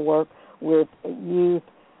volunteer work with youth.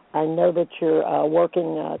 I know that you're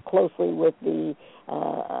working closely with the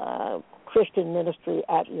Christian ministry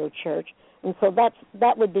at your church. And so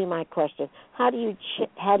that would be my question. How do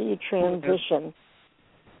you transition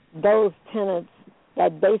those tenets,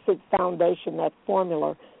 that basic foundation, that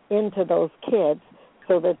formula, into those kids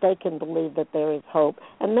so that they can believe that there is hope?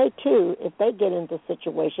 And they, too, if they get into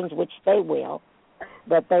situations, which they will,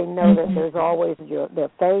 that they know that there's always their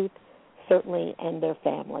faith, certainly, and their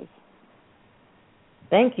families.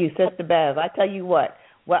 Thank you, Sister Bev. I tell you what,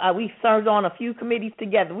 we served on a few committees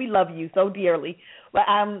together. We love you so dearly. But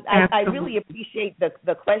I really appreciate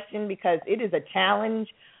the question because it is a challenge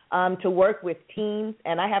to work with teens,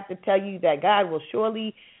 and I have to tell you that God will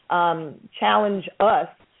surely challenge us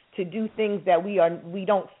to do things that we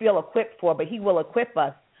don't feel equipped for, but He will equip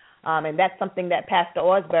us, and that's something that Pastor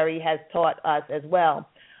Osbury has taught us as well.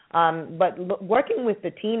 But working with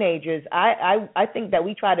the teenagers, I think that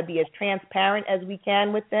we try to be as transparent as we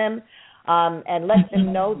can with them, and let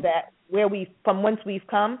them know that from whence we've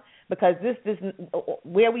come, because this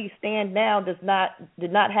where we stand now did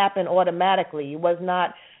not happen automatically. It was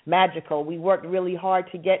not magical. We worked really hard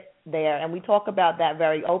to get there, and we talk about that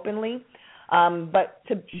very openly. But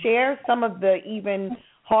to share some of the even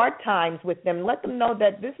hard times with them, let them know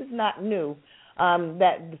that this is not new.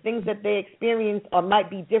 That the things that they experience might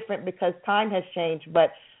be different because time has changed,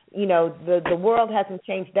 but the world hasn't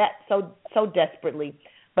changed that so desperately.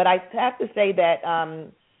 But I have to say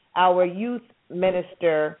that our youth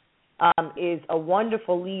minister is a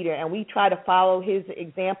wonderful leader, and we try to follow his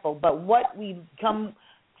example. But what we come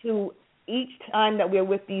to each time that we're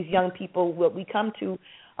with these young people, what we come to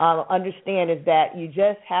understand is that you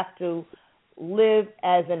just have to live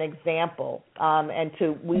as an example, and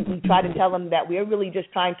we try to tell them that we're really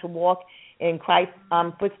just trying to walk in Christ's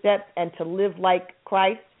footsteps and to live like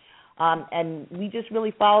Christ, and we just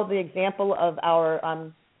really follow the example of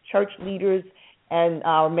our church leaders and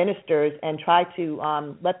our ministers and try to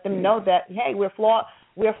let them know that, hey, we're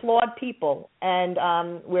flawed people, and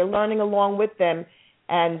we're learning along with them.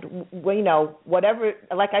 And, whatever,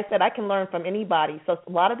 like I said, I can learn from anybody. So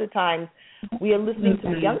a lot of the times we are listening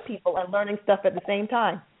to the young people and learning stuff at the same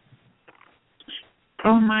time.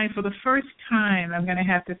 Oh, my, for the first time, I'm going to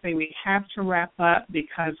have to say we have to wrap up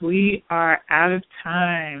because we are out of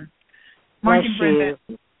time. Mark and Brenda,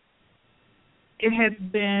 it has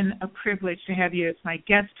been a privilege to have you as my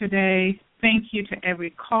guest today. Thank you to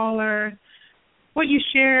every caller. What you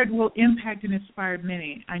shared will impact and inspire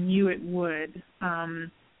many. I knew it would.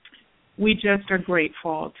 We just are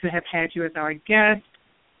grateful to have had you as our guest.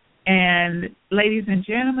 And ladies and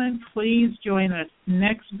gentlemen, please join us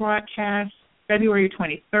next broadcast, February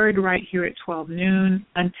 23rd, right here at 12 noon.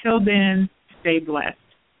 Until then, stay blessed.